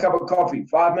know, have a cup of coffee.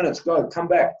 5 minutes. Go. Come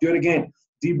back. Do it again.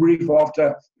 Debrief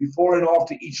before and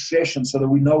after each session, so that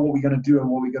we know what we're going to do and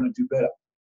what we're going to do better.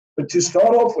 But to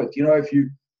start off with, you know, if you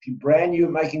brand new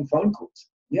making phone calls,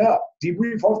 yeah,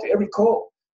 debrief after every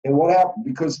call. And what happened?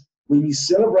 Because when you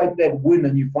celebrate that win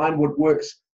and you find what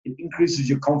works, it increases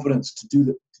your confidence to do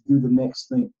the next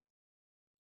thing.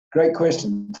 Great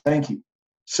question. Thank you.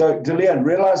 So, DeLeon,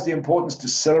 realize the importance to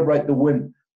celebrate the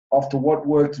win after what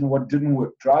worked and what didn't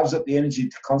work. Drives up the energy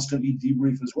to constantly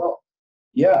debrief as well.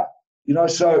 Yeah. You know,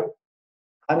 so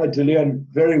I know DeLeon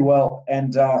very well.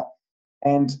 And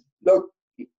look,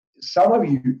 some of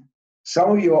you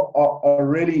are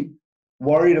really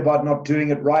worried about not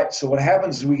doing it right. So what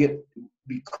happens is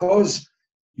because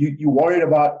you're worried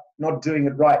about not doing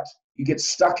it right, you get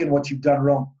stuck in what you've done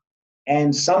wrong.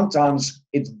 And sometimes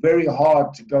it's very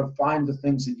hard to go find the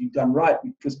things that you've done right,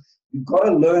 because you've got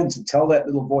to learn to tell that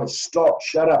little voice, stop,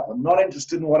 shut up. I'm not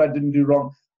interested in what I didn't do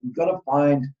wrong. You've got to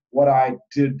find what I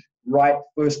did right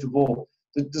first of all.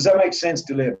 Does that make sense,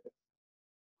 Dilip?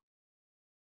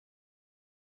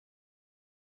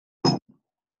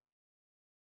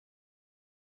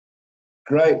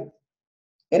 Great.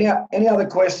 Any other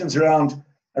questions around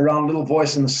little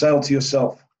voice and the sale to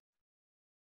yourself?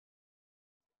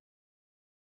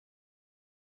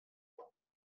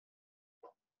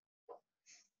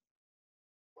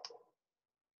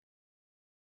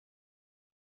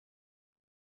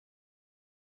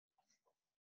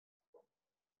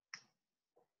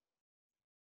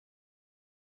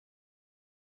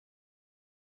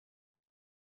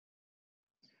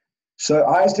 So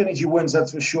highest energy wins,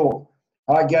 that's for sure.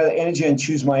 I gather energy and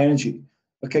choose my energy.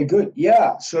 Okay, good.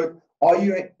 Yeah. So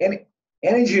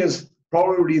energy is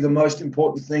probably the most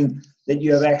important thing that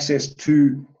you have access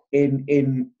to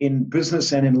in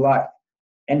business and in life.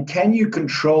 And can you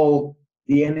control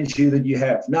the energy that you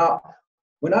have? Now,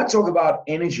 when I talk about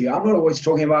energy, I'm not always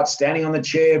talking about standing on the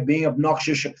chair, being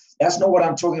obnoxious. That's not what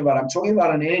I'm talking about. I'm talking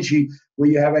about an energy where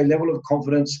you have a level of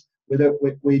confidence, where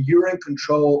you're in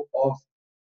control of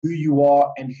who you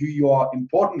are and who you are,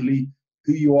 importantly,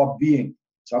 who you are being.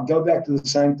 So I'll go back to the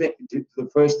same thing. The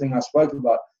first thing I spoke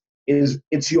about is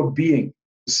it's your being.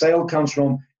 The sale comes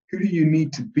from who do you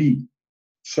need to be?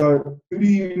 So who do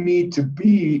you need to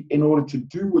be in order to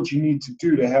do what you need to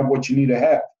do to have what you need to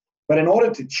have? But in order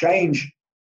to change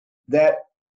that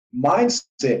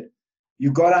mindset,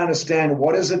 you've got to understand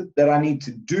what is it that I need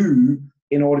to do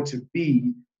in order to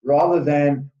be, rather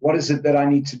than what is it that I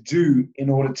need to do in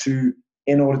order to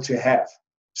have.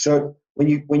 So when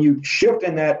you shift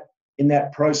in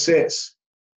that process,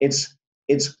 it's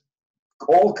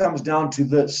all comes down to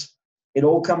this. It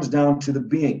all comes down to the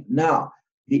being. Now,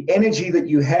 the energy that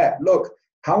you have. Look,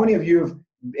 how many of you have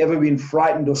ever been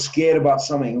frightened or scared about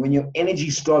something? And when your energy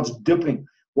starts dipping,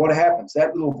 what happens?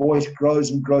 That little voice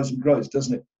grows and grows and grows,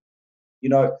 doesn't it? You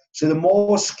know, so the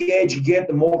more scared you get,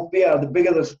 the more fear, the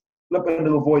bigger the flipping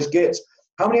little voice gets.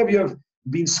 How many of you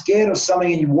been scared of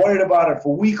something and you worried about it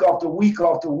for week after week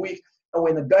after week. And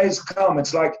when the days come,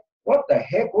 it's like, what the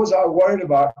heck was I worried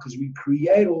about? Because we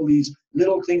create all these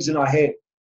little things in our head.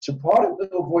 So part of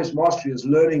little voice mastery is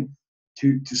learning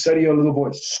to say to your little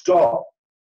voice, stop.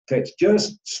 Okay,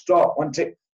 just stop.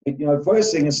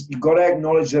 First thing is you've got to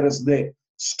acknowledge that it's there.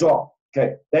 Stop.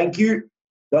 Okay, thank you.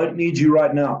 Don't need you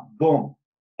right now. Boom.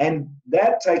 And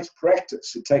that takes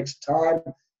practice. It takes time.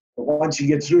 But once you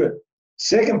get through it.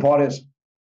 Second part is,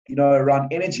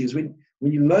 around energy is when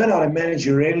you learn how to manage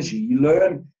your energy, you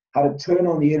learn how to turn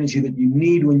on the energy that you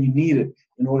need when you need it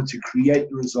in order to create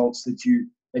the results that you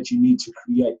need to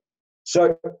create.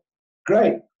 So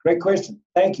great question.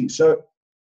 Thank you. So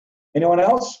anyone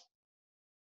else?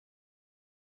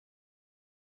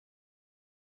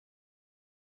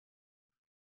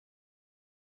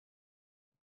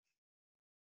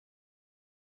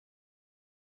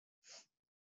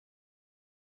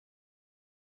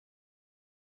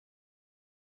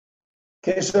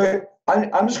 Okay, so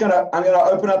I'm gonna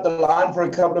open up the line for a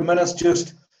couple of minutes.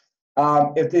 Just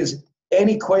if there's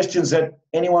any questions that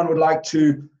anyone would like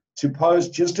to pose,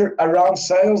 just around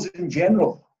sales in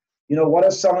general. What are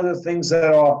some of the things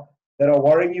that are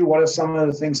worrying you? What are some of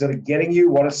the things that are getting you?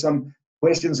 What are some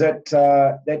questions that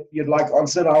you'd like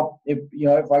answered?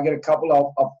 If I get a couple,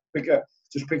 I'll pick a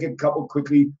couple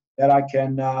quickly that I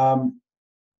can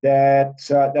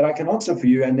that I can answer for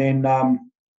you, and then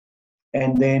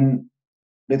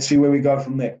let's see where we go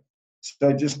from there.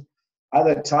 So just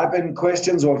either type in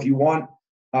questions, or if you want,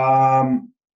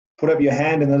 put up your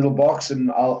hand in the little box, and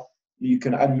you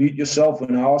can unmute yourself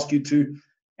when I ask you to,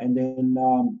 and then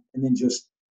just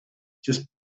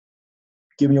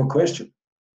give me your question.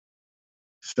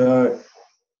 So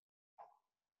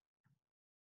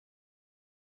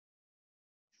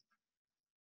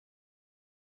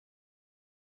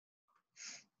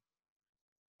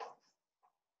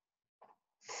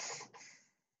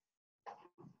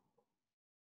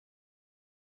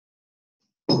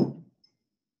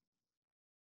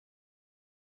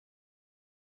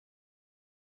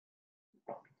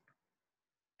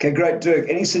okay, great, Dirk.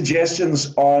 Any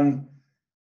suggestions on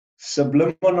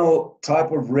subliminal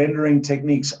type of rendering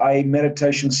techniques, i.e.,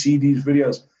 meditation CDs,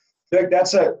 videos? Dirk,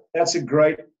 that's a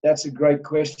great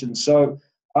question. So,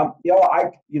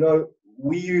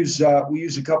 we use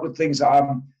a couple of things.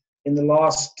 In the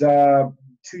last 2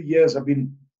 years, I've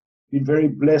been very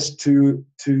blessed to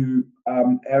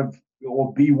have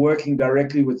or be working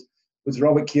directly with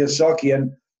Robert Kiyosaki,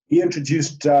 and he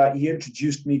introduced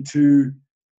me to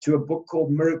a book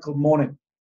called Miracle Morning.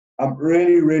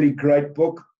 Really, really great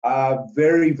book.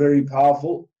 Very, very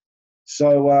powerful.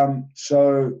 So,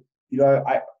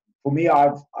 for me,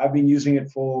 I've been using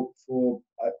it for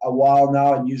a while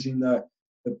now, and using the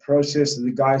process that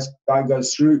the guy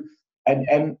goes through.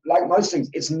 And like most things,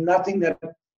 it's nothing that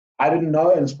I didn't know,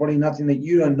 and it's probably nothing that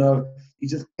you don't know. He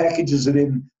just packages it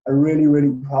in a really,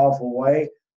 really powerful way.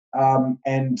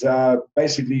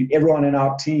 Basically, everyone in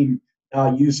our team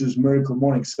now uses Miracle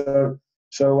Morning. So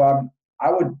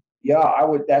I would.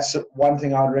 That's one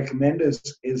thing I'd recommend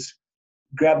is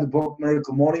grab the book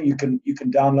Miracle Morning. You can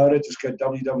download it. Just go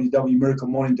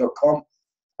www.miraclemorning.com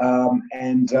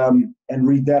and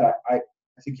read that. I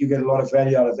think you get a lot of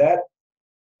value out of that.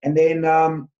 And then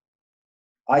I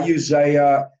use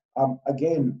a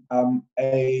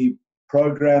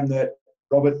program that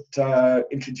Robert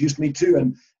introduced me to,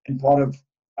 and part of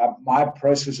my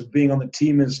process of being on the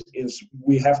team is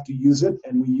we have to use it,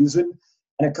 and we use it,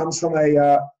 and it comes from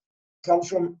a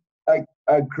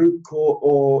group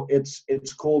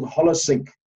it's called Holosync.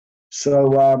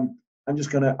 So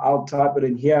I'll type it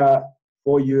in here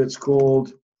for you. It's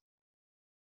called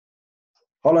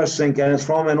Holosync, and it's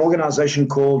from an organization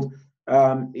called,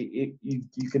 you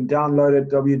can download it,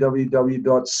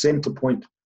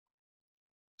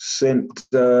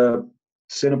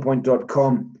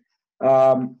 centerpoint.com.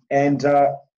 And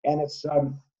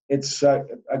it's a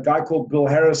guy called Bill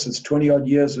Harris. It's 20 odd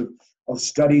years of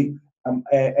study,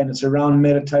 and it's around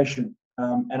meditation.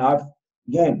 And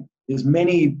there's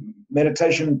many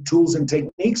meditation tools and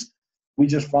techniques. We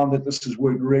just found that this has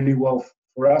worked really well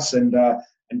for us, and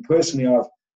personally,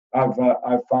 I've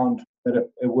found that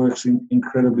it works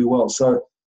incredibly well. So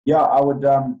yeah, I would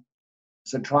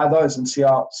so try those and see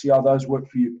how those work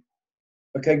for you.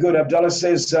 Okay, good. Abdullah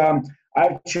says, does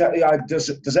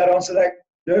that answer that,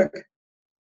 Dirk?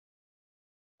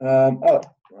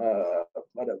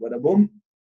 Boom.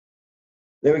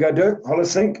 There we go, Dirk.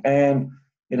 Holosync, and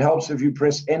it helps if you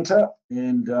press enter,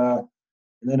 and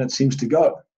then it seems to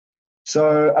go.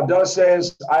 So Abdullah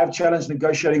says, I have challenged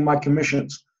negotiating my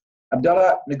commissions.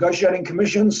 Abdullah, negotiating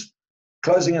commissions,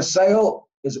 closing a sale,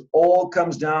 is all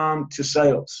comes down to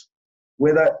sales.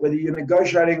 Whether you're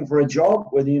negotiating for a job,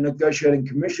 whether you're negotiating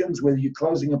commissions, whether you're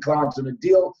closing a client on a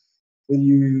deal, whether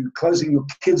you're closing your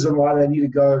kids on why they need to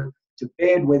go to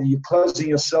bed, whether you're closing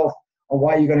yourself on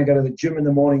why you're going to go to the gym in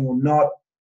the morning or not,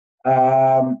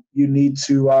 you need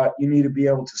to be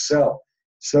able to sell.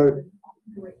 So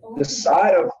the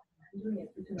side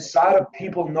of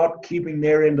people not keeping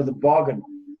their end of the bargain,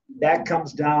 that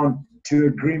comes down to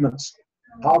agreements.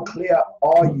 How clear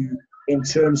are you in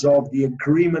terms of the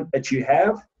agreement that you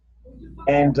have,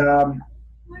 and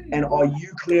are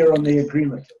you clear on the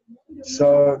agreement?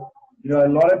 So, a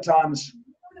lot of times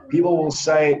people will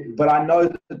say, but I know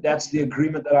that that's the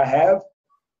agreement that I have.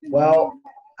 Well,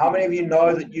 how many of you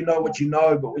know that you know what you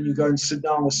know, but when you go and sit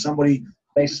down with somebody,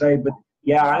 they say, but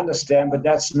yeah, I understand, but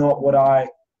that's not what I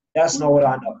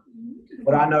know.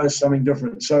 What I know is something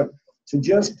different. So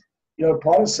just,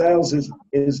 part of sales is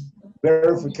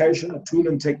verification. A tool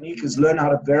and technique is learn how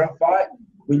to verify.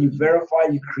 When you verify,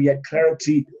 you create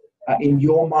clarity in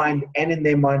your mind and in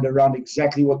their mind around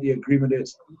exactly what the agreement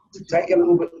is. So take a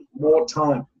little bit more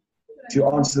time to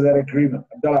answer that agreement.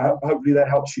 Hopefully that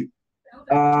helps you.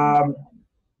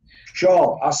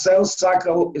 Charles, our sales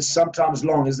cycle is sometimes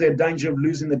long. Is there a danger of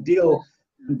losing the deal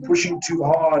and pushing too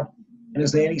hard? And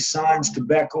is there any signs to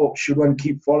back off? Should one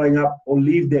keep following up or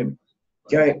leave them?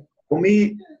 Okay. For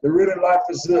me, the rule in life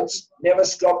is this: never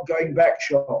stop going back,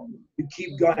 Charles. You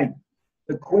keep going.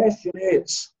 The question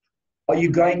is, are you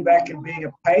going back and being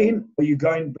a pain, or are you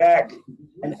going back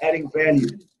and adding value?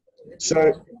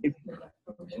 So if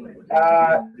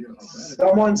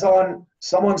someone's on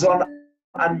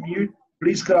unmute,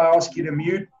 please could I ask you to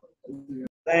mute?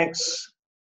 Thanks.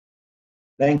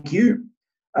 Thank you.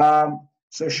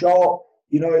 So Charles,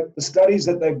 the studies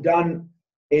that they've done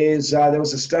is there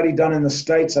was a study done in the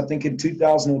States, I think in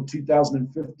 2000 or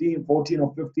 2015, 14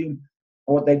 or 15. And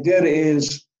what they did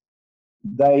is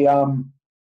they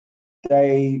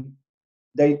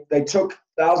took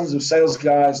thousands of sales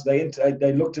guys.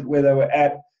 They looked at where they were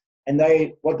at, and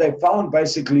what they found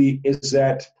basically is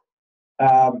that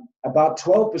about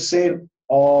 12%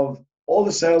 of all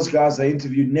the sales guys they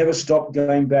interviewed never stopped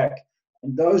going back,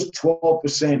 and those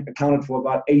 12% accounted for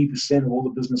about 80% of all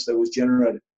the business that was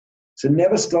generated. So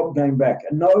never stop going back.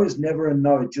 A no is never a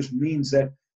no. It just means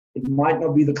that it might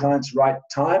not be the client's right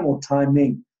time or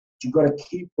timing. You've got to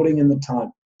keep putting in the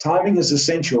time. Timing is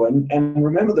essential. And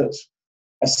remember this,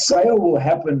 a sale will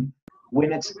happen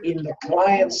when it's in the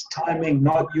client's timing,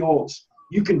 not yours.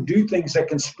 You can do things that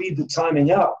can speed the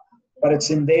timing up, but it's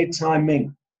in their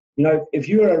timing. If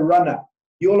you're a runner,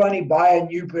 you'll only buy a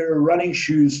new pair of running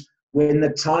shoes when the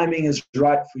timing is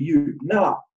right for you.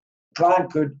 Now,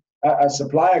 a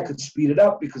supplier could speed it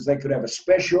up because they could have a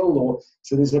special,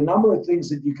 so there's a number of things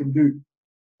that you can do.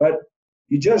 But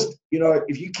you just,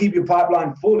 if you keep your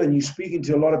pipeline full and you're speaking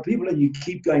to a lot of people and you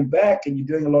keep going back and you're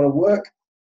doing a lot of work,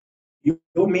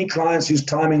 you'll meet clients whose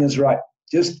timing is right.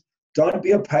 Just don't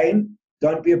be a pain.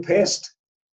 Don't be a pest.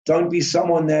 Don't be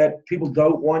someone that people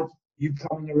don't want you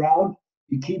coming around.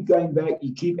 You keep going back.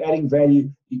 You keep adding value.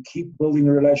 You keep building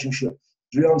a relationship.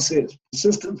 Leon says,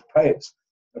 persistence pays.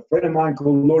 A friend of mine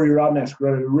called Laurie Radnask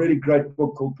wrote a really great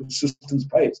book called Persistence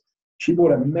Pays. She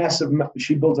built a massive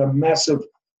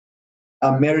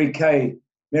Mary Kay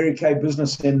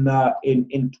business in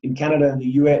Canada and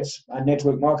the US, a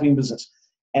network marketing business.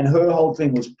 And her whole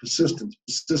thing was persistence.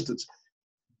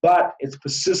 But it's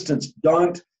persistence.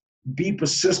 Don't be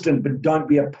persistent, but don't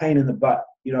be a pain in the butt.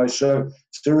 So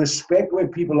respect where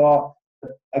people are.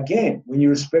 Again, when you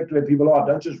respect where people are,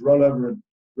 don't just roll over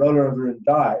and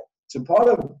die. So part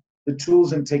of the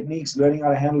tools and techniques, learning how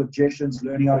to handle objections,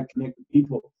 learning how to connect with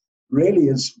people, really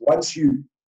is once you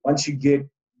get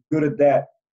good at that,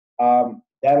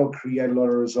 that'll create a lot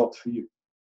of results for you.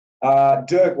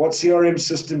 Dirk, what CRM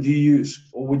system do you use,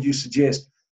 or would you suggest?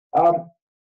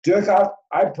 Dirk,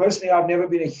 I've never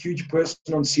been a huge person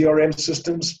on CRM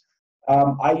systems.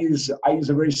 I use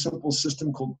a very simple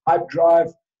system called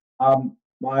Pipedrive.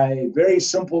 My very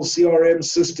simple CRM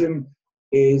system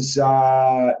is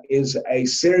a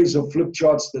series of flip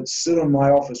charts that sit on my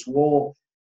office wall.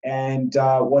 And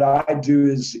what I do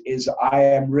is I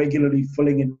am regularly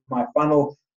filling in my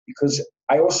funnel, because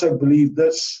I also believe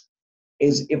this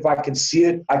is, if I can see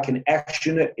it, I can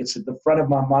action it. It's at the front of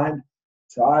my mind.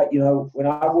 So when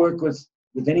I work with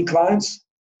any clients,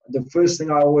 the first thing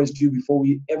I always do before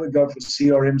we ever go for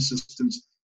CRM systems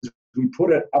is we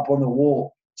put it up on the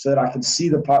wall so that I can see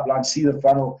the pipeline, see the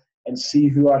funnel, and see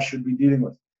who I should be dealing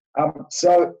with.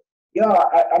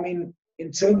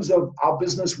 In terms of our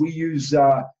business, we use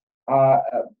a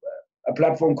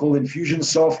platform called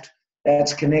Infusionsoft.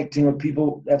 that's connecting with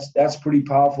people. That's pretty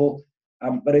powerful.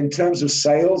 But in terms of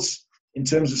sales,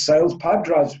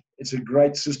 Pipedrive, it's a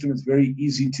great system. It's very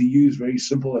easy to use, very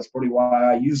simple. That's probably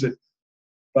why I use it.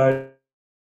 But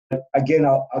again,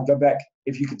 I'll go back.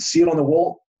 If you could see it on the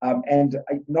wall, and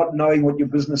not knowing what your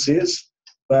business is,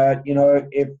 but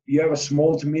if you have a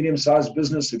small to medium-sized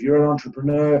business, if you're an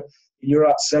entrepreneur, you're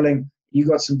out selling, you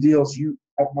got some deals.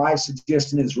 My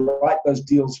suggestion is write those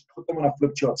deals, put them on a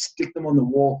flip chart, stick them on the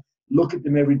wall, look at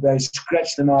them every day,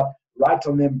 scratch them out, write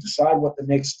on them, decide what the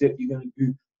next step you're going to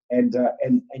do, and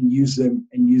use them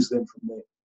from there.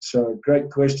 So great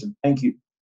question, thank you.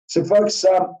 So folks,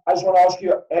 I just want to ask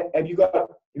you: have you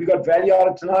got value out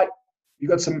of tonight? You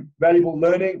got some valuable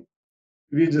learning?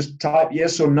 If you just type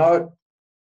yes or no.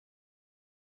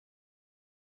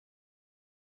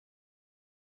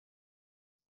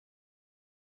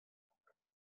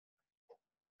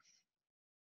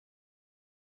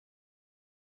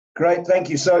 Great, thank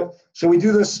you. So we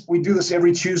do this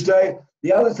every Tuesday.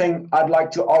 The other thing I'd like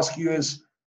to ask you is,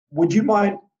 would you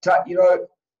mind,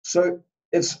 so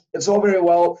it's all very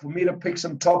well for me to pick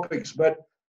some topics, but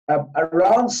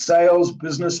around sales,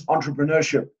 business,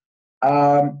 entrepreneurship,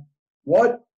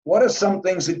 what are some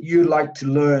things that you'd like to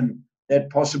learn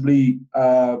that possibly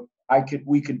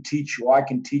we could teach, or I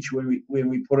can teach when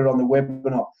we put it on the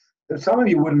webinar? If some of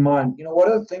you wouldn't mind, what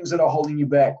are the things that are holding you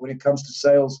back when it comes to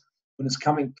sales, when it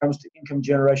comes to income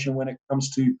generation, when it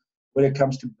comes to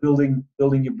building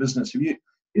your business? If you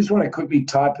just want to quickly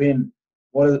type in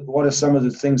what are some of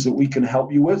the things that we can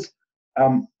help you with,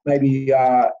 okay,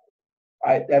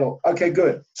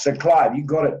 good. So Clive, you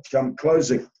got it.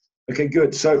 Closing. Okay,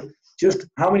 good. So just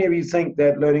how many of you think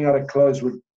that learning how to close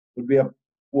would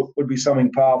be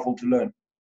something powerful to learn?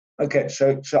 Okay,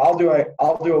 so I'll do a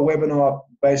webinar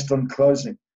based on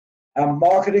closing.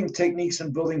 Marketing techniques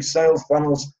and building sales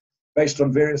funnels based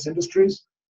on various industries.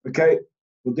 Okay,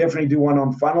 we'll definitely do one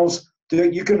on funnels.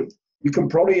 You can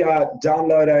probably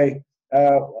download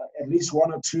at least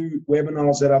one or two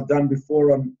webinars that I've done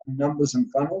before on numbers and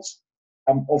funnels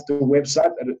off the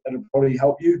website. That'll probably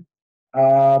help you.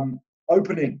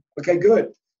 Opening. Okay,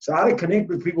 good. So how to connect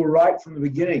with people right from the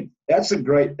beginning. That's a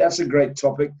great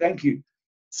topic. Thank you.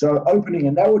 So opening,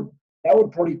 and that would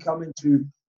probably come into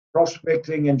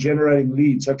prospecting and generating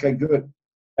leads. Okay, good.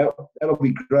 That'll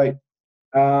be great.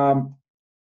 Okay,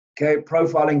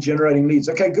 profiling, generating leads.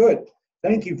 Okay, good.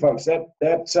 Thank you, folks. That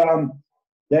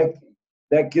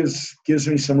gives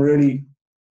me some really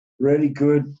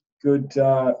good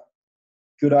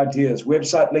ideas.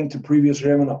 Website link to previous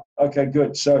webinar. Okay,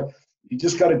 good. So you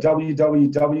just go to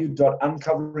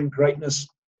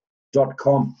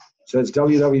www.uncoveringgreatness.com. So it's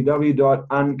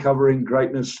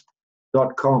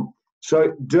www.uncoveringgreatness.com.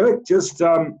 So Dirk, just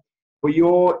for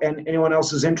your and anyone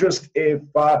else's interest, if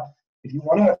you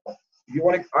want to,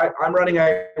 I'm running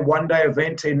a one-day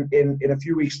event in a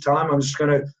few weeks' time. I'm just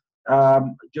going to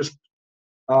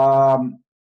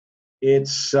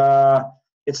it's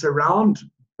around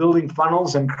building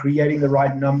funnels and creating the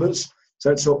right numbers.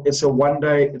 So it's a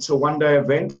one-day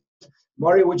event.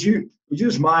 Mario, would you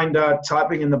just mind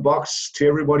typing in the box to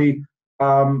everybody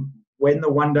when the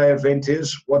one-day event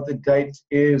is, what the date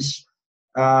is,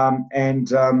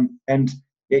 and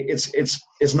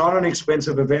it's not an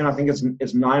expensive event. I think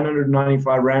it's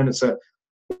 995 Rand. It's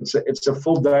a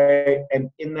full day, and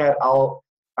in that I'll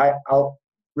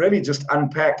really just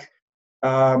unpack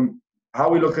how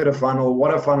we look at a funnel,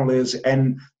 what a funnel is,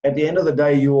 and at the end of the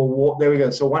day, you will walk. There we go.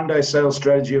 It's a one-day sales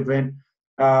strategy event.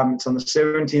 It's on the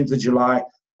 17th of July,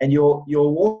 and you'll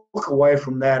walk away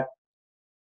from that.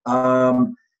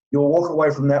 You'll walk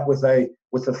away from that with a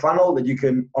funnel that you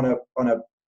can on a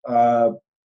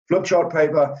flip chart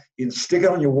paper. You can stick it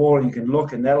on your wall, and you can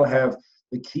look, and that'll have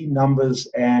the key numbers.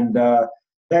 And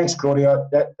thanks, Claudia.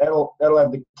 That'll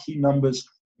have the key numbers,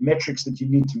 metrics that you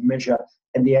need to measure,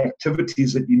 and the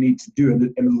activities that you need to do,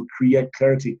 and it'll create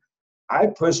clarity. I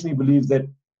personally believe that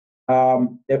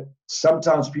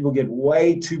sometimes people get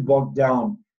way too bogged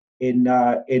down in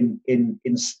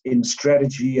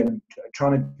strategy and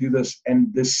trying to do this,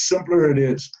 and the simpler it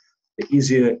is, the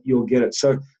easier you'll get it.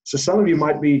 So some of you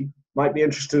might be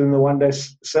interested in the one-day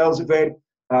sales event.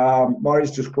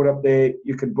 Mari's just put up there,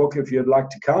 you can book if you'd like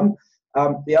to come.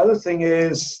 The other thing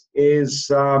is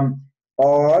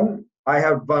I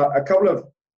have a couple of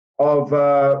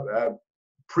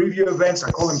preview events.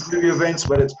 I call them preview events,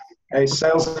 but it's a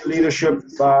sales and leadership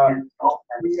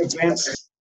events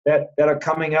that are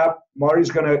coming up. Mari's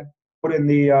going to put in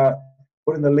the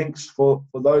links for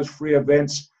those free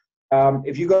events.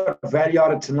 If you got value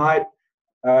out of tonight,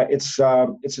 it's a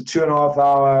 2.5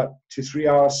 hour to 3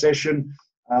 hour session.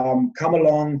 Come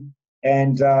along.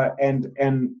 and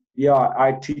yeah,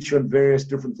 I teach on various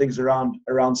different things around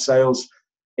sales.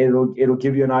 It'll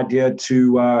give you an idea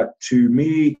to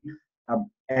me,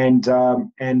 and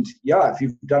yeah, if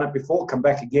you've done it before, come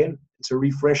back again. It's a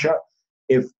refresher.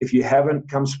 If you haven't,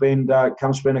 come spend a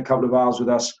couple of hours with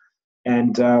us,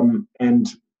 and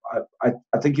I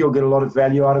think you'll get a lot of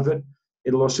value out of it.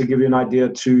 It'll also give you an idea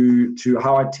to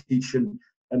how I teach and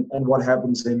what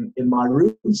happens in my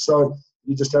room. So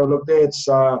you just have a look there. It's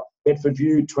Bedford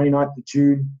View, 29th of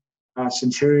June,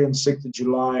 Centurion, 6th of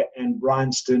July, and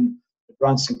Bryanston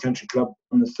Country Club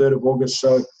on the 3rd of August.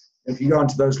 So if you go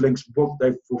into those links, book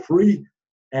they for free,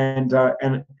 and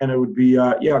it would be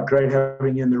great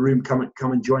having you in the room. Come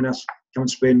and join us. Come and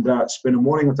spend a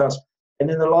morning with us. And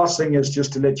then the last thing is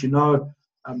just to let you know,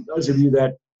 those of you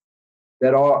that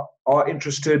are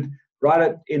interested,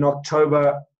 in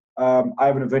October, I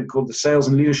have an event called the Sales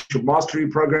and Leadership Mastery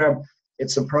Program.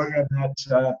 It's a program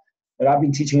that I've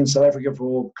been teaching in South Africa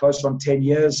for close on 10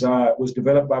 years. It was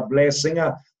developed by Blair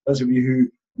Singer. Those of you who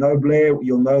know Blair,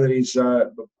 you'll know that he's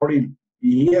Robert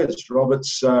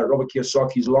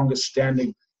Kiyosaki's longest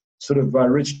standing sort of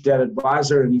rich dad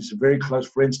advisor, and he's very close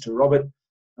friends to Robert.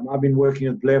 I've been working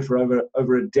with Blair for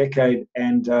over a decade,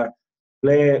 and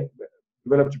Blair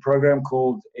developed a program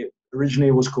originally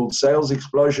it was called Sales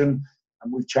Explosion,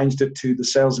 and we've changed it to the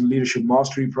Sales and Leadership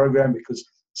Mastery Program, because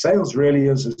sales really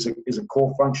is a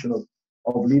core function of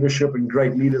leadership, and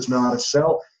great leaders know how to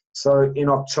sell. So in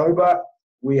October,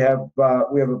 we have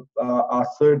our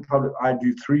third public. I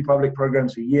do 3 public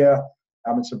programs a year.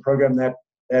 It's a program that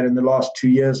in the last 2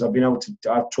 years I've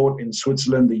taught in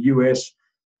Switzerland, the US,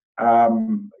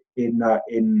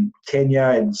 in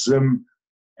Kenya, in Zim,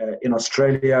 in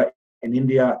Australia, in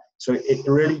India. So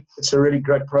it's a really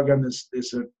great program.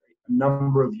 There's a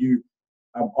number of you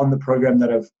on the program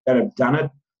that have done it.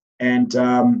 And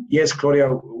yes,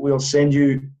 Claudia, we'll send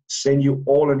you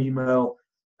all an email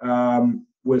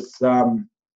with all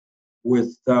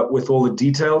the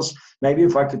details. Maybe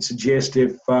if I could suggest,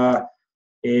 if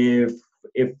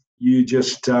you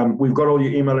just we've got all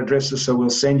your email addresses, so we'll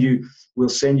send you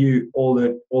all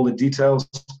the details.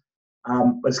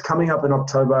 But it's coming up in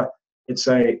October. It's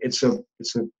a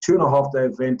 2.5-day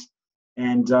event,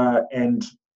 and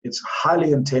it's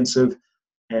highly intensive.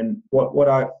 And what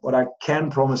I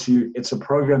can promise you, it's a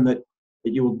program that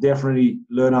you will definitely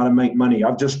learn how to make money.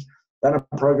 I've just done a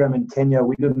program in Kenya.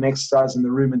 We did an exercise in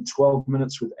the room in 12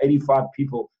 minutes with 85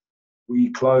 people. We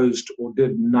closed or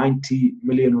did 90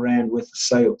 million rand worth of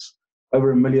sales,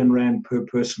 over R1 million per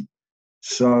person.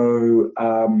 So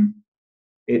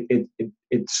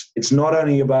it's not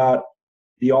only about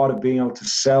the art of being able to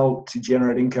sell to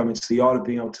generate income. It's the art of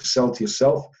being able to sell to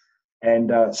yourself.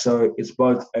 And so it's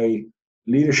both a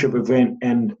leadership event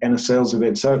and a sales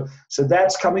event. So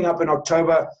that's coming up in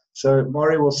October. So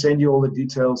Maury will send you all the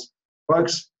details.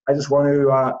 Folks, I just want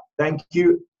to thank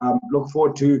you. Look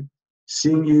forward to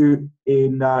seeing you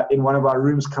in one of our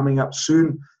rooms coming up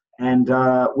soon. And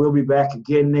we'll be back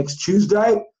again next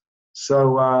Tuesday.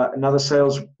 So another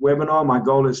sales webinar. My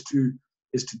goal is to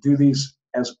do these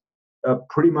as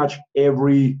pretty much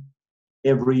every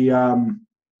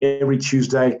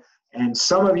Tuesday. And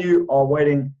some of you are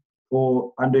waiting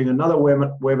for. I'm doing another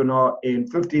webinar in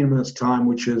 15 minutes time,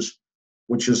 which is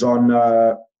on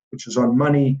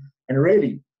money. And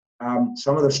really,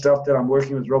 some of the stuff that I'm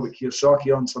working with Robert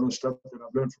Kiyosaki on, some of the stuff that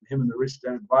I've learned from him and the Rich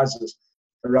Dad Advisors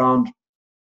around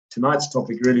tonight's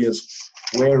topic really is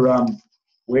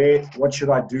what should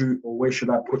I do, or where should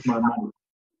I put my money?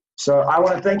 So I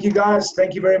want to thank you guys.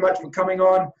 Thank you very much for coming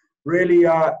on. Really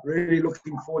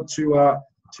looking forward to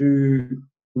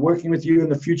working with you in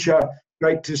the future.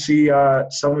 Great to see a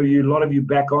lot of you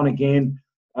back on again.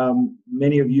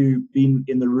 Many of you been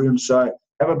in the room. So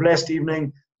have a blessed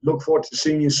evening. Look forward to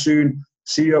seeing you soon.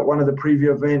 See you at one of the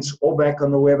preview events or back on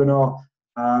the webinar.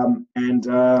 And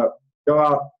go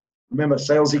out. Remember,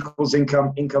 sales equals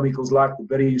income. Income equals like. The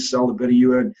better you sell, the better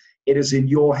you earn. It is in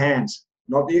your hands,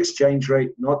 not the exchange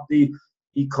rate, not the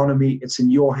economy. It's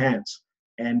in your hands.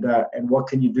 And what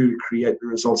can you do to create the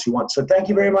results you want? So thank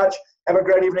you very much. Have a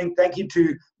great evening. Thank you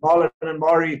to Marlon and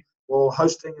Maury for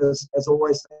hosting as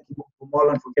always. Thank you for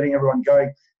Marlon for getting everyone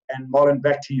going. And Marlon,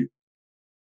 back to you.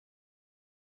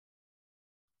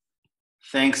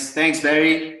 Thanks,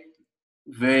 Barry.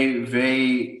 Very,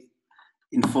 very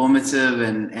informative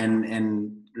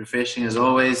and refreshing as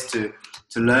always to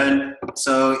learn.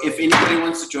 So if anybody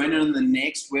wants to join in on the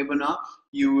next webinar,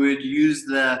 you would use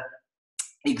the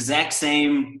exact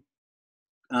same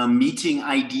meeting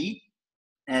ID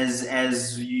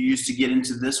as you used to get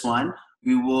into this one.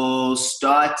 We will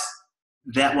start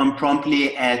that one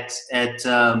promptly at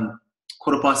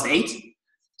 8:15.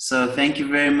 So thank you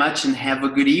very much and have a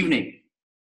good evening.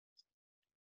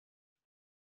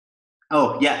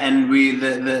 Oh yeah, and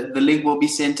the link will be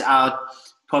sent out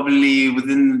probably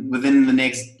within the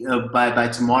next by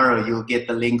tomorrow. You'll get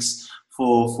the links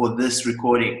for this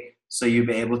recording, so you'll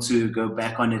be able to go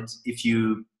back on it if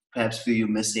you perhaps feel you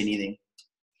missed anything.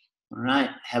 All right,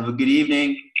 have a good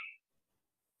evening.